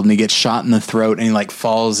battlefield, and he gets shot in the throat, and he like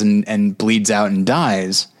falls and bleeds out and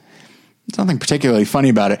dies. There's nothing particularly funny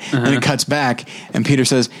about it. And it cuts back, and Peter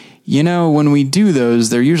says, when we do those,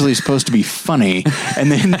 they're usually supposed to be funny.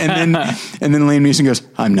 And then Liam Neeson goes,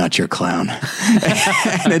 "I'm not your clown."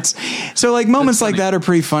 And it's so like moments like that are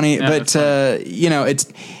pretty funny, but it's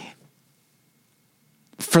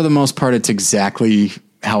for the most part, it's exactly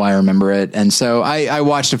how I remember it. And so I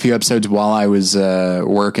watched a few episodes while I was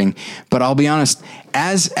working, but I'll be honest,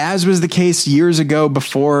 as was the case years ago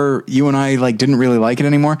before you and I like didn't really like it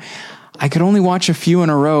anymore, I could only watch a few in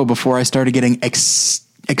a row before I started getting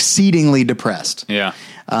exceedingly depressed. Yeah.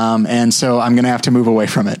 And so I'm going to have to move away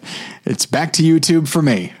from it. It's back to YouTube for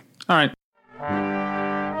me. All right.